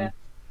 Dude run. Yeah,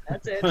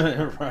 that's it.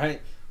 Right.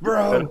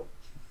 Bro!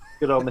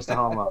 Good old Mr.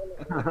 Harmer.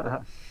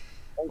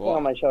 One thing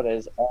on my show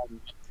is,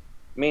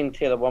 me and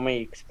Taylor, when we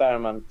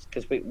experiment,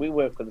 because we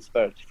work with the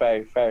spirits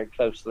very, very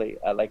closely,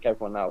 like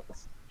everyone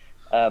else.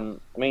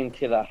 Me and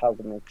Taylor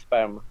have an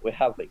experiment. We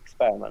have the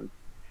experiment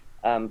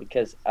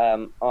because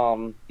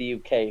on the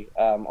UK,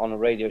 on the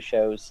radio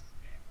shows,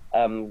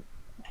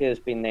 Taylor's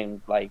been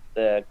named like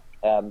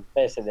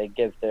basically they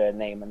give their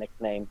name a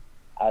nickname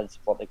as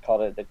what they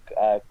call it,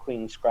 the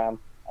Queen Scram,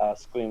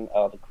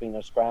 the Queen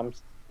of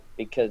Scrams,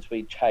 because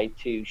we try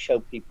to show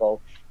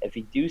people if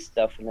you do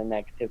stuff in a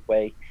negative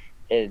way,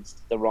 it's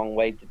the wrong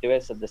way to do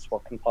it. So this is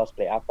what can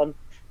possibly happen.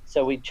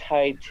 So we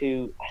try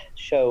to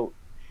show,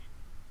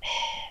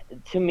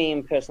 to me,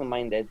 in personal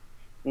minded,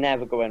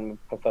 never go in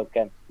with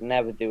provoking,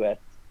 never do it.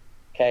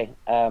 Okay,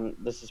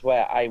 this is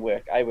where I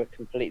work. I work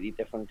completely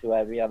different to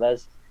every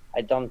others.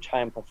 I don't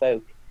try and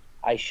provoke.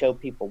 I show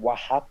people what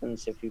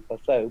happens if you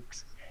provoke.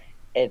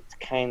 It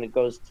kind of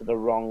goes to the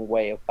wrong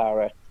way about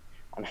it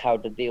and how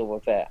to deal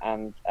with it.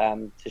 And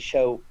to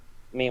show,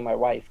 me and my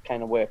wife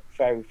kind of work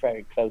very,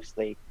 very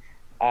closely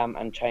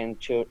and try and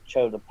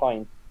show the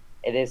point.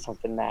 It is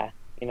something there.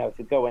 You know, if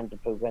you go into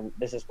proven,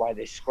 this is why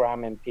they're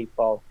scramming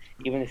people.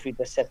 Even if you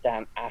just sit down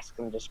and ask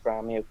them to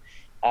scram you,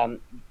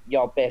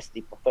 you're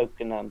basically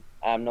provoking them,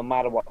 no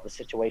matter what the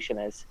situation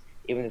is.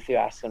 Even if you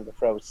ask them to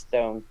throw a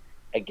stone,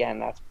 again,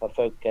 that's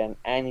provoking.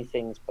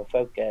 Anything's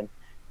provoking.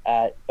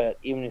 But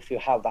even if you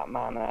have that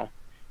manner,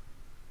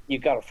 you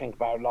got to think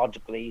about it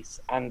logically,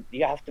 and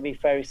you have to be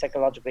very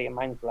psychologically and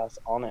mindful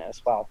on it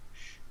as well.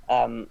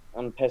 And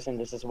personally,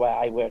 this is where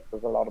I work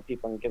with a lot of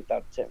people and give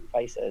out certain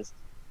advices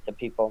to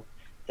people.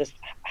 Just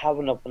have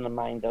an open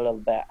mind a little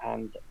bit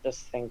and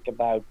just think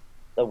about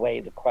the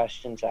way the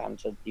questions are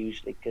answered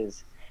usually,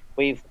 because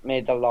we've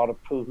made a lot of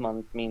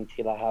improvement, me and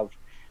Tila have,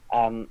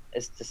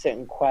 is to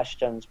certain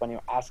questions when you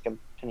ask them,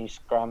 can you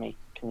scram me?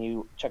 Can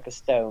you chuck a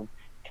stone?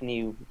 Can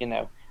you, you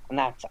know, and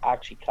that's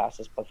actually classed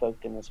as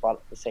provoking as well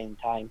at the same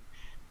time.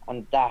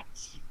 And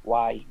that's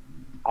why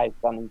I've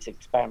done these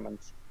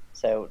experiments.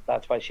 So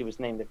that's why she was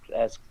named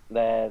as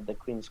the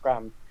Queen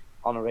Scram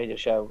on a radio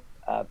show,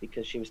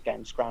 because she was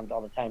getting scrammed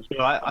all the time. You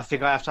know, I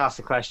think I have to ask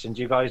the question.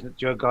 Do you guys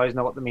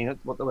know what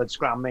the word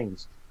scram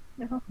means?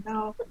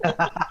 No.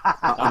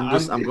 I'm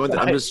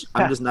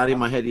just nodding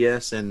my head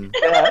yes, and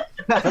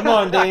Come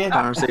on, Dan.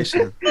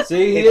 conversation.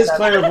 See, he is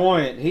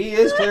clairvoyant. He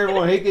is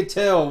clairvoyant. He could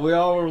tell. We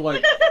all were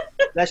like,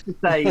 Let's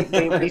just say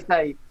we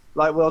say,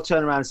 like, we'll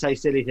turn around and say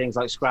silly things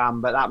like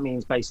scram, but that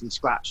means basically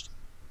scratched,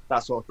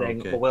 that sort of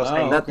thing. Okay. Or we'll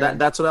say okay.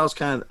 That's what I was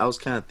kind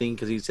of thinking,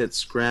 because he said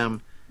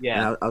scram.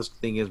 yeah. And I was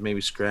thinking it was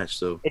maybe scratch.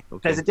 So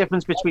There's a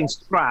difference between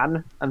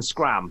scran and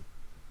scram.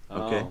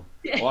 Okay. Oh.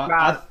 Well,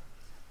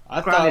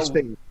 I Scram is thought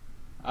food.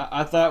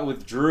 I thought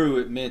with Drew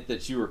it meant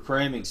that you were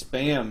cramming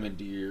spam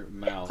into your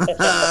mouth.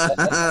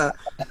 I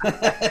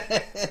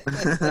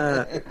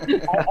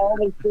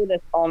always do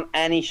this on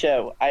any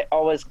show. I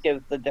always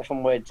give the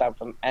different words out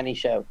from any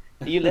show.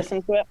 You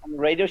listen to it on the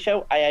radio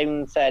show. I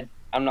even said,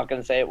 I'm not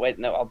going to say it. Wait,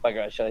 no, I'll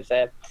bugger it. Shall I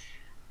say it?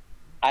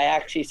 I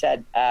actually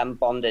said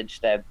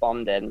bondage there,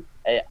 bonding.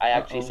 I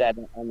actually said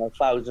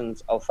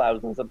thousands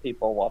of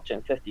people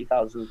watching,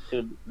 50,000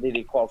 to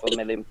nearly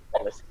 $250,000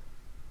 followers.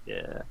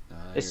 Yeah.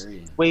 I hear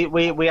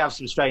you. We have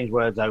some strange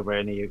words over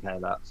in the UK,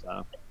 that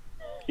so.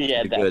 Yeah,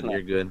 you're definitely. good.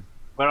 You're good.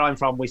 Where I'm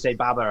from, we say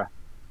babber.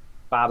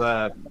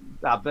 Babber.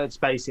 It's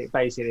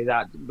basically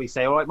that we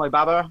say, "All right, my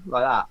babber,"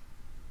 like that,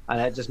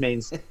 and it just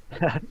means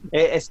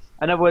it's.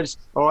 In other words,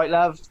 "All right,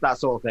 love," that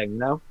sort of thing. You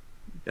know.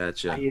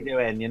 Gotcha. How you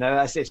doing? You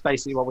know, it's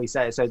basically what we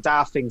say. So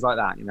daft things like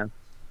that. You know.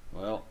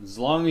 Well, as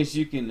long as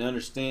you can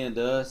understand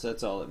us,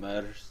 that's all that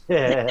matters.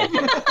 Yeah.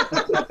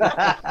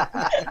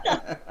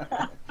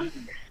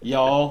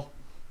 Y'all.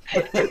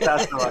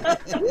 That's the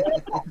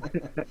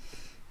one.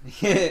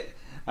 Yeah,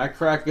 I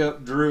crack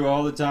up Drew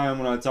all the time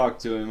when I talk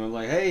to him. I'm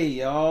like, "Hey,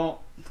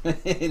 y'all," and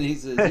he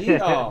says,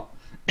 "Y'all."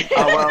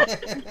 Oh well.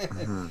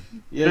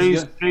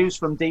 Yes, Drew's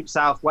from deep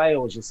South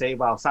Wales. You see,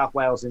 well, South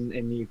Wales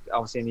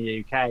obviously in the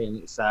UK, and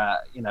it's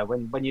you know,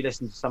 when you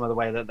listen to some of the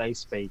way that they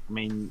speak, I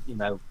mean, you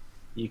know,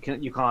 you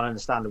can't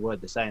understand a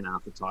word they're saying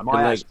half the time.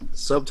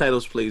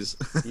 Subtitles, please.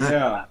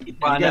 Yeah.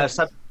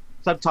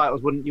 Subtitles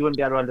you wouldn't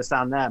be able to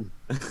understand them.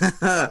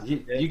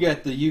 You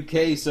got the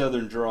UK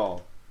Southern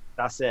drawl.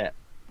 That's it.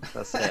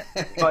 But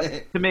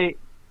to me,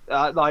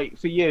 like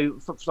to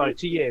you,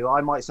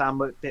 I might sound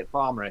a bit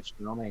farmerish.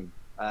 You know what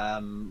I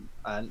mean?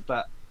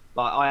 But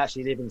like I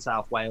actually live in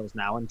South Wales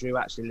now, and Drew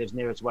actually lives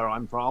nearer to where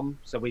I'm from,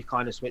 so we've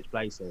kind of switched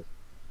places.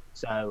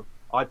 So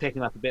I'm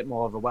picking up a bit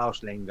more of a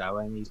Welsh lingo,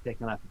 and he's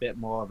picking up a bit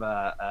more of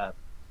a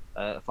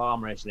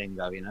farmerish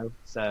lingo. You know,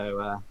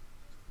 so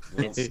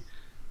it's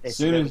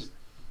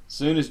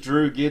soon as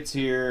Drew gets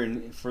here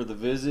and for the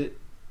visit,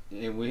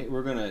 and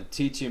we're gonna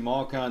teach him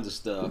all kinds of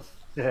stuff.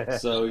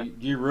 So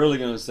you're really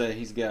gonna say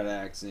he's got an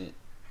accent.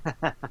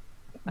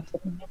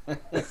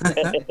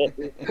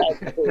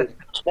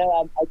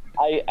 No,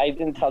 I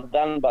didn't tell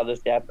Dan about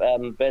this yet.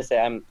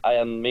 Basically, I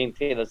am me and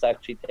Taylor's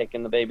actually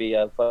taking the baby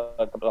for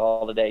a couple of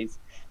holidays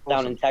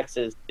down in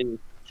Texas to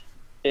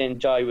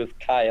enjoy with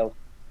Kyle.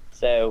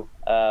 So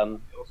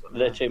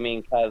literally, me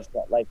and Kyle's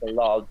got like a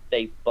lot of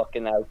date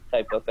booking out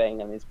type of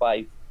thing, and his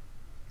wife.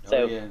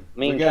 So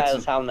me and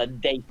Kyle's having a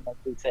date, like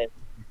we said.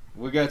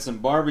 We got some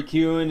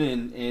barbecuing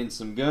and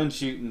some gun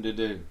shooting to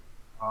do.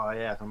 Oh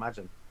yeah, I can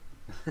imagine.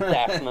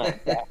 Definitely.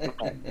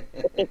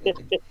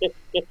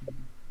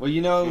 Well,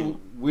 you know,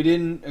 we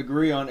didn't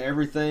agree on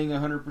everything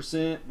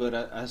 100%, but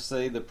I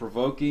say the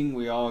provoking,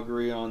 we all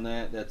agree on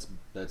that. That's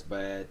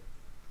bad.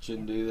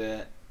 Shouldn't do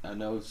that. I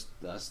know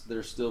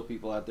there's still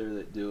people out there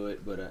that do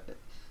it, but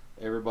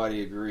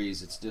everybody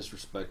agrees it's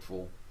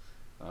disrespectful.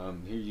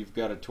 Here you've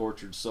got a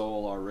tortured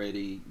soul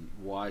already.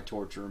 Why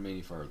torture them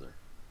any further?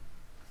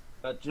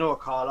 But do you know what,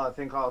 Carl? I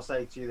think I'll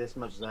say to you this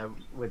much though,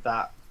 with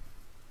that.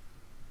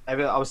 I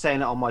was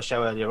saying it on my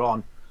show earlier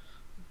on.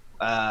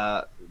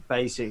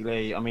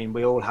 Basically, I mean,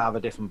 we all have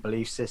a different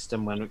belief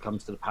system when it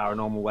comes to the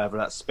paranormal, whether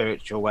that's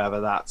spiritual,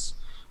 whether that's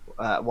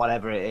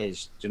whatever it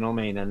is. Do you know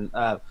what I mean? And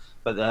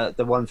but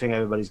the one thing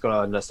everybody's got to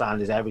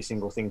understand is every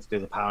single thing to do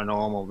with the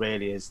paranormal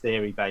really is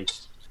theory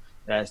based.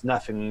 There's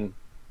nothing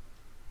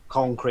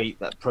concrete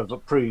that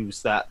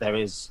proves that there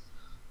is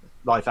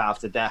life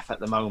after death at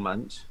the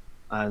moment,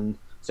 and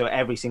so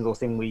every single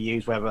thing we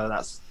use, whether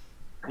that's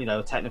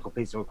a technical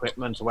piece of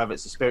equipment or whether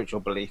it's a spiritual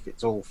belief,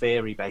 it's all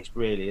theory based,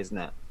 really, isn't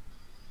it?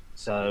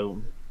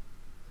 So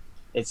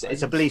it's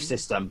a belief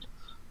system,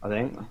 I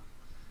think.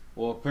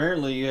 Well,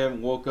 apparently you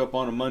haven't woke up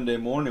on a Monday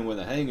morning with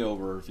a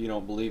hangover if you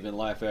don't believe in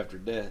life after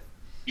death.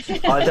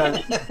 I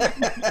don't.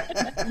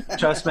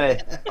 Trust me,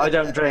 I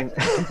don't drink.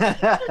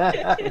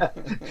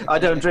 I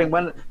don't drink.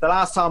 When the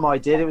last time I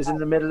did, it was in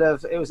the middle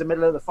of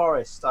the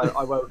forest.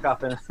 I woke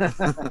up and.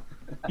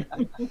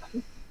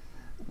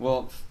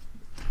 Well,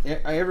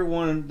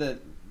 everyone that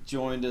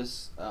joined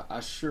us, I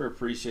sure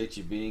appreciate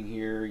you being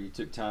here. You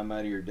took time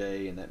out of your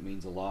day, and that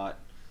means a lot.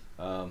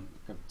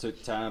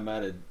 Took time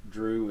out of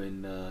Drew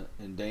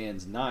and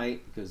Dan's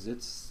night because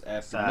it's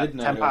after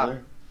midnight over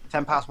there.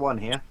 10 past 1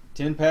 here.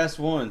 10 past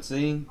 1,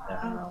 see?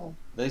 Wow.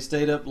 They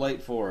stayed up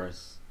late for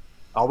us.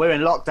 Oh, we're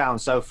in lockdown,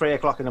 so 3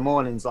 o'clock in the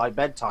morning's like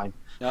bedtime.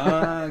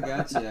 I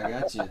got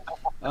you.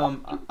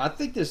 I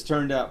think this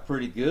turned out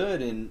pretty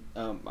good, and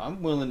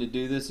I'm willing to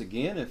do this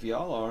again if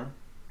y'all are.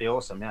 Be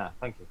awesome, yeah.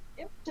 Thank you.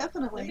 Yep,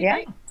 definitely. Yeah.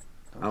 Okay.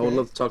 I would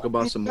love to talk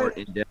about some more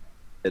in depth,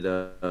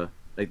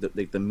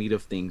 like the meat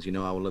of things.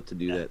 I would love to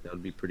do that. That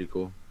would be pretty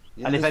cool.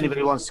 Yeah, And if this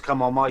anybody was- wants to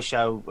come on my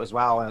show as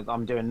well,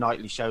 I'm doing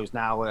nightly shows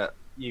now at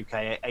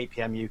 8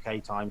 p.m.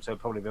 UK time, so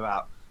it'll probably be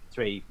about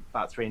 3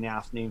 in the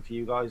afternoon for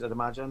you guys, I'd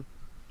imagine.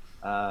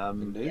 we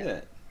can do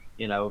that.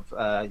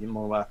 You're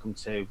more welcome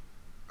to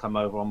come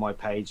over on my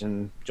page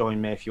and join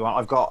me if you want.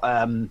 I've got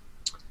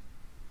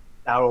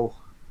Daryl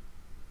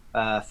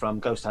from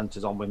Ghost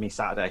Hunters on with me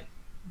Saturday.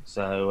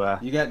 So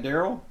You got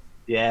Daryl?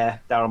 yeah,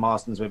 Daryl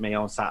Marston's with me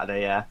on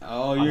Saturday. Yeah.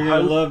 Oh, you're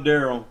gonna love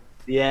Daryl.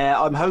 Yeah,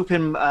 I'm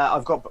hoping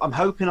I've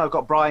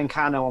got Brian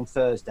Cano on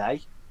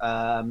Thursday. So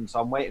I'm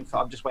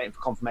just waiting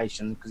for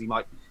confirmation because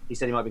he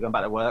said he might be going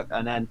back to work,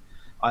 and then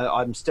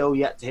I'm still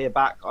yet to hear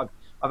back.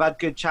 I've had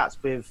good chats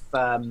with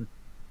my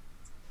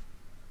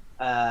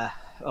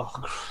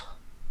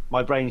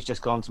brain's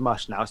just gone to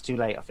mush now. It's too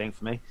late, I think,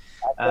 for me.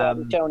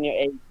 Showing your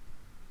age.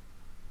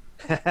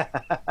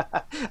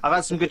 I've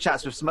had some good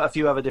chats with a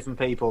few other different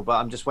people, but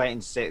I'm just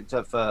waiting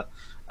for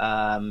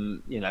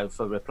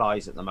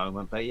replies at the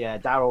moment. But yeah,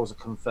 Daryl's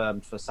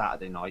confirmed for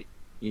Saturday night.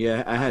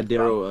 Yeah, I had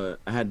Daryl.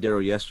 I had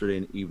Daryl yesterday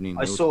in the evening.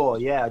 I saw.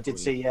 Yeah, I did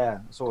see. Yeah,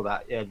 I saw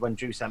that. Yeah, when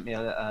Drew sent me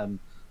a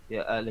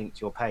link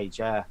to your page.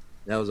 Yeah.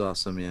 That was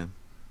awesome. Yeah.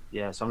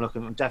 Yeah, so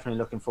I'm definitely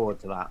looking forward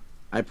to that.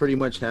 I pretty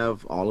much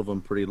have all of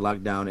them pretty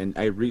locked down, and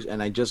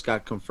I just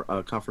got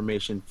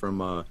confirmation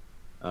from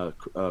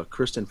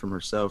Kristen from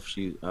herself.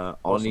 She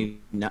all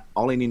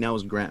I need now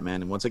is Grant,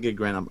 man. And once I get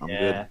Grant, I'm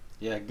good.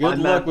 Yeah, good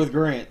luck with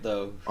Grant,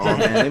 though. Oh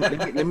man,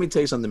 let me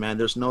tell you something, man.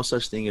 There's no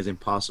such thing as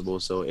impossible.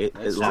 So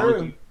That's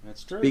true.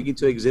 That's true. Speak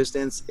into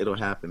existence, it'll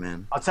happen,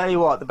 man. I'll tell you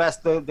what, the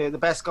best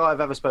guy I've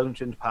ever spoken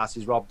to in the past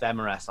is Rob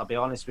Demarest. I'll be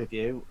honest with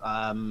you.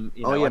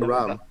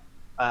 Rob.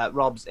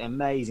 Rob's an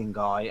amazing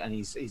guy, and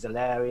he's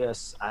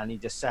hilarious, and he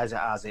just says it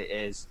as it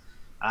is.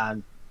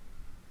 And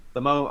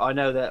the moment I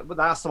know that, the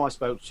last time I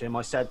spoke to him,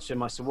 I said to him,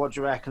 "What do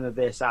you reckon of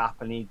this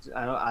app?" And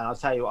I'll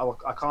tell you,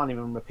 I can't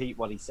even repeat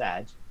what he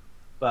said,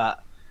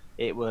 but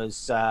it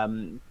was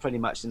pretty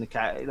much in the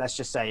let's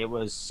just say it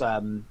was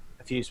a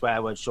few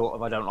swear words short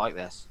of "I don't like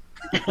this."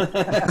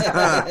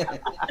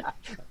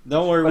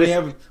 Don't worry,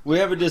 we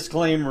have a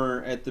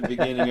disclaimer at the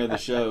beginning of the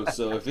show,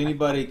 so if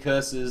anybody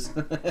cusses.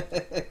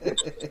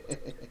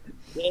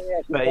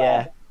 But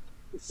yeah,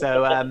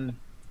 so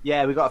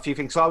yeah, we got a few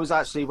things. So I was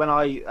actually, when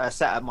I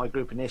set up my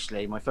group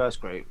initially, my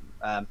first group,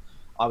 I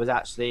was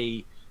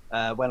actually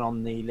went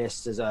on the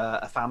list as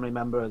a family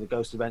member of the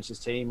Ghost Adventures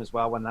team as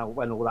well when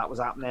all that was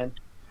happening.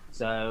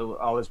 So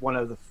I was one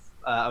of the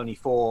only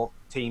 4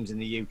 teams in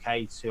the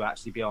UK to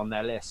actually be on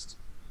their list.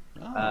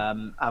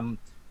 Oh.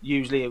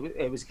 Usually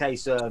it was a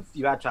case of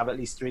you had to have at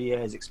least 3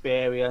 years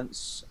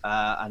experience,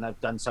 and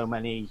I've done so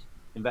many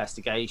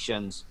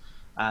investigations,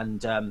 and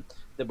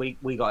that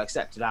we got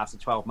accepted after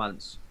 12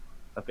 months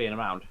of being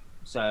around.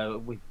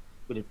 So we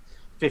did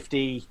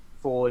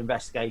 54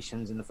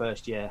 investigations in the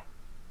first year,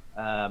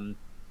 and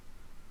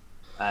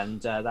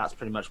that's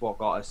pretty much what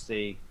got us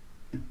the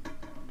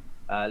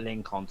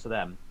link onto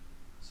them.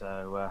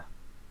 So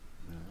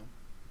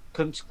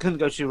couldn't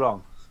go too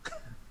wrong.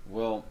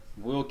 Well,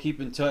 we'll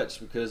keep in touch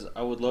because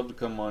I would love to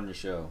come on your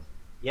show.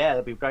 Yeah,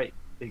 that'd be great.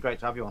 It'd be great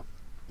to have you on.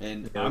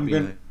 And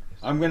Yeah,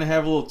 I'm gonna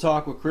have a little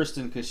talk with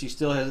Kristen because she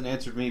still hasn't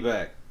answered me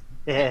back.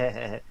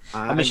 Yeah,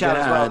 and Michelle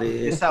as well.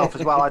 Yourself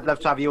as well. I'd love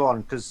to have you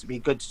on because it'd be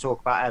good to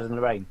talk about Ed and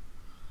Lorraine.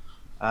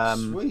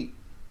 Sweet.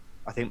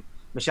 I think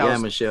Michelle.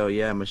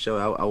 Yeah,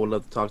 Michelle. I would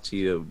love to talk to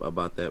you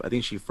about that. I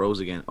think she froze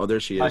again. Oh, there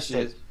she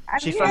is.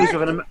 She froze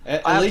with an.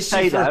 At least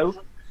say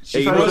though,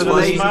 she you froze know with a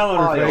what's smile on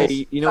her funny? face.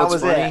 Hey, you know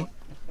what's That was funny?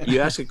 You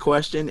ask a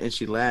question and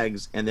she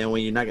lags, and then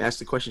when you're not gonna ask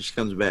the question, she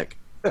comes back.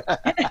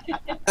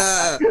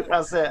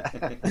 That's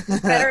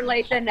it. Better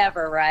late than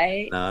never,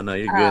 right? No,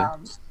 you're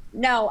good.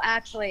 No,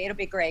 actually, it'll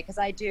be great because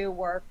I do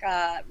work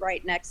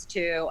right next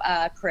to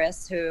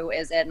Chris, who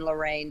is Ed and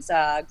Lorraine's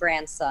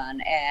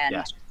grandson,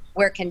 and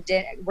we're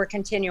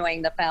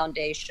continuing the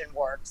foundation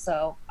work.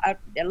 So I'd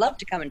love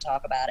to come and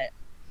talk about it.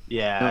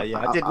 Yeah,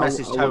 yeah. I did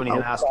message Tony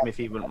and ask him if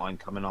he wouldn't mind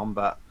coming on,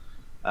 but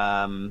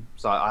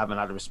so I haven't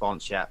had a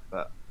response yet.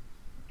 But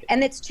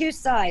and it's two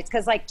sides,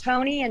 because like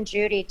Tony and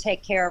Judy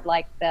take care of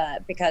like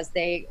because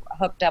they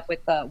hooked up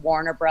with the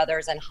Warner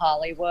Brothers in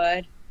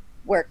Hollywood,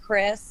 where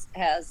Chris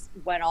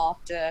went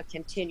off to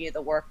continue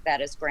the work that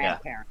his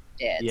grandparents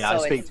did. Yeah,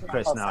 so I speak to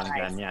Chris now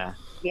and again.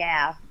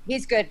 Yeah,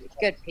 he's good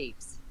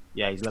peeps.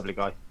 Yeah, he's a lovely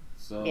guy.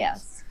 So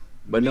yes.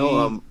 But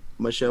no,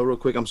 Michelle, real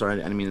quick, I'm sorry, I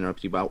didn't mean to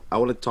interrupt you, but I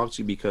want to talk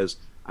to you because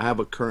I have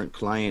a current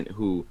client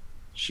who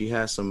she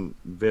has some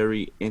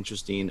very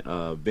interesting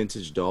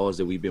vintage dolls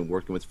that we've been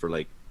working with for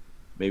like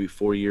maybe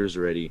 4 years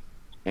already,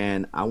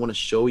 and I want to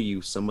show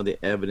you some of the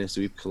evidence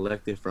that we've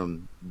collected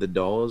from the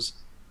dolls,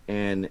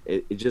 and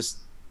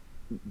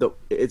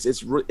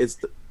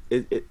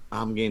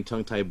I'm getting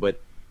tongue tied,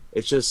 but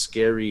it's just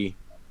scary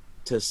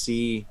to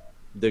see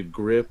the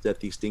grip that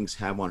these things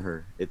have on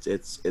her.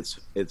 It's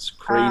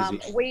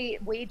crazy.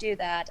 We do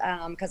that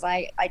because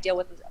I deal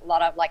with a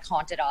lot of like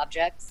haunted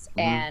objects,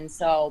 and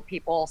so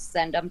people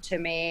send them to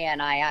me,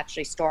 and I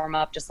actually store them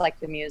up just like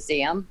the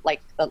museum,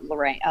 like the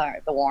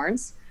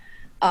Warrens.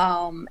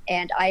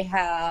 And I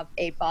have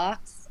a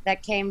box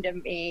that came to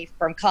me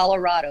from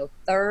Colorado,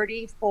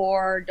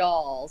 34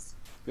 dolls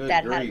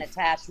that had an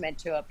attachment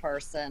to a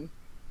person.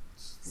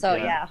 So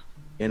yeah.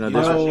 And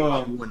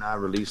when I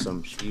release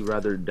them, she'd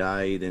rather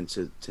die than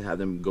to have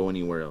them go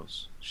anywhere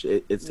else.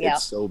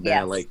 It's so bad.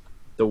 Yes. Like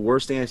the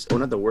worst thing,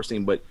 not the worst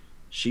thing, but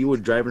she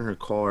would drive in her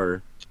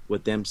car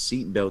with them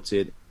seat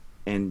belted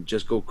and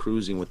just go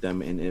cruising with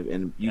them.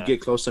 And you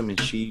get close to them, and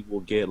she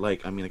will get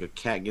like a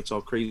cat gets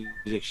all crazy.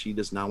 She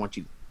does not want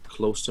you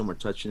close to them or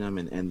touching them.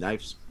 And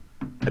I've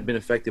been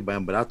affected by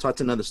them. But I'll talk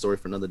to another story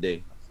for another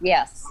day.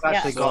 Yes. I've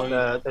actually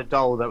got the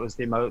doll that was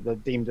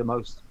deemed the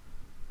most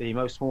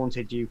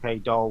haunted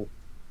UK doll.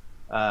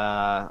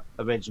 The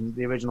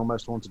original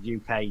most haunted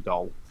UK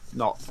doll.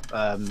 Not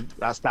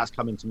that's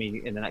coming to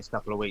me in the next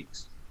couple of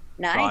weeks.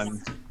 Nice.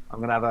 So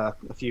I'm gonna have a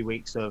few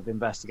weeks of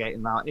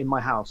investigating that in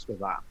my house with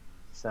that.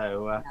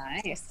 So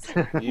nice.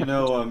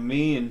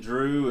 Me and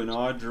Drew and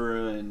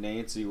Audra and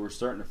Nancy were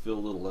starting to feel a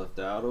little left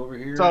out over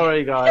here.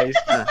 Sorry, guys.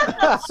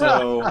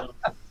 So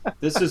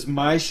this is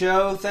my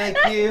show. Thank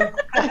you.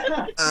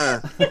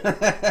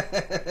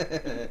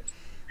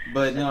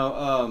 But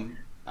no.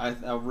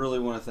 I really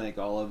want to thank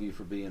all of you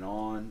for being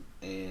on,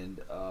 and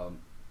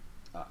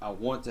I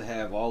want to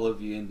have all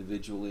of you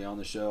individually on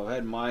the show. I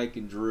had Mike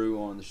and Drew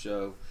on the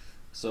show,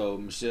 so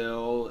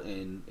Michelle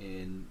and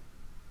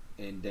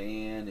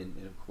Dan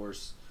and of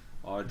course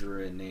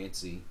Audra and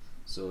Nancy.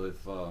 So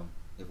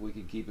if we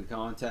can keep in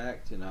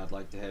contact, and I'd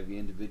like to have you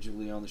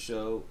individually on the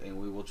show, and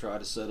we will try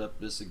to set up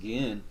this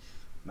again,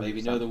 maybe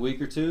another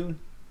week or two.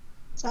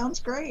 Sounds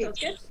great.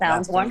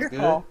 Sounds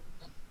wonderful. Good.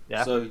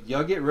 Yeah. So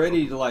y'all get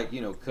ready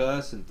to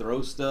cuss and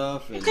throw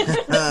stuff and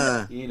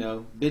bitch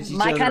each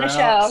My other kind of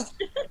out.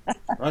 show.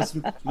 Let's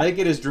make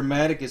it as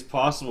dramatic as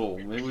possible.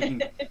 Maybe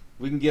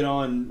we can get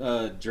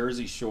on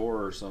Jersey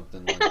Shore or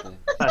something like that.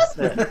 That's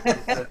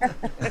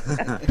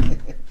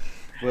it.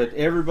 But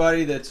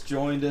everybody that's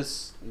joined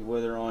us,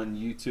 whether on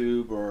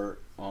YouTube or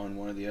on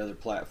one of the other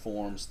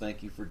platforms,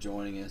 thank you for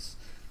joining us.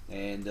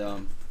 And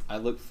I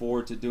look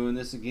forward to doing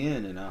this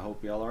again, and I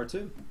hope y'all are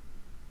too.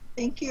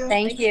 Thank you.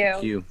 Thank you.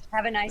 Thank you.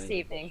 Have a nice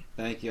evening.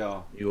 Thank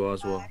y'all. You all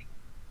as well.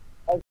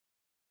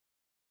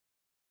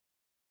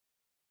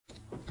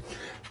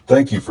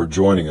 Thank you for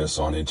joining us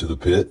on Into the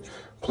Pit.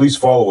 Please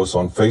follow us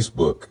on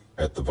Facebook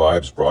at The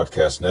Vibes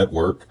Broadcast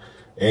Network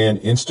and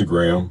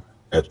Instagram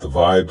at The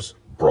Vibes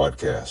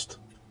Broadcast.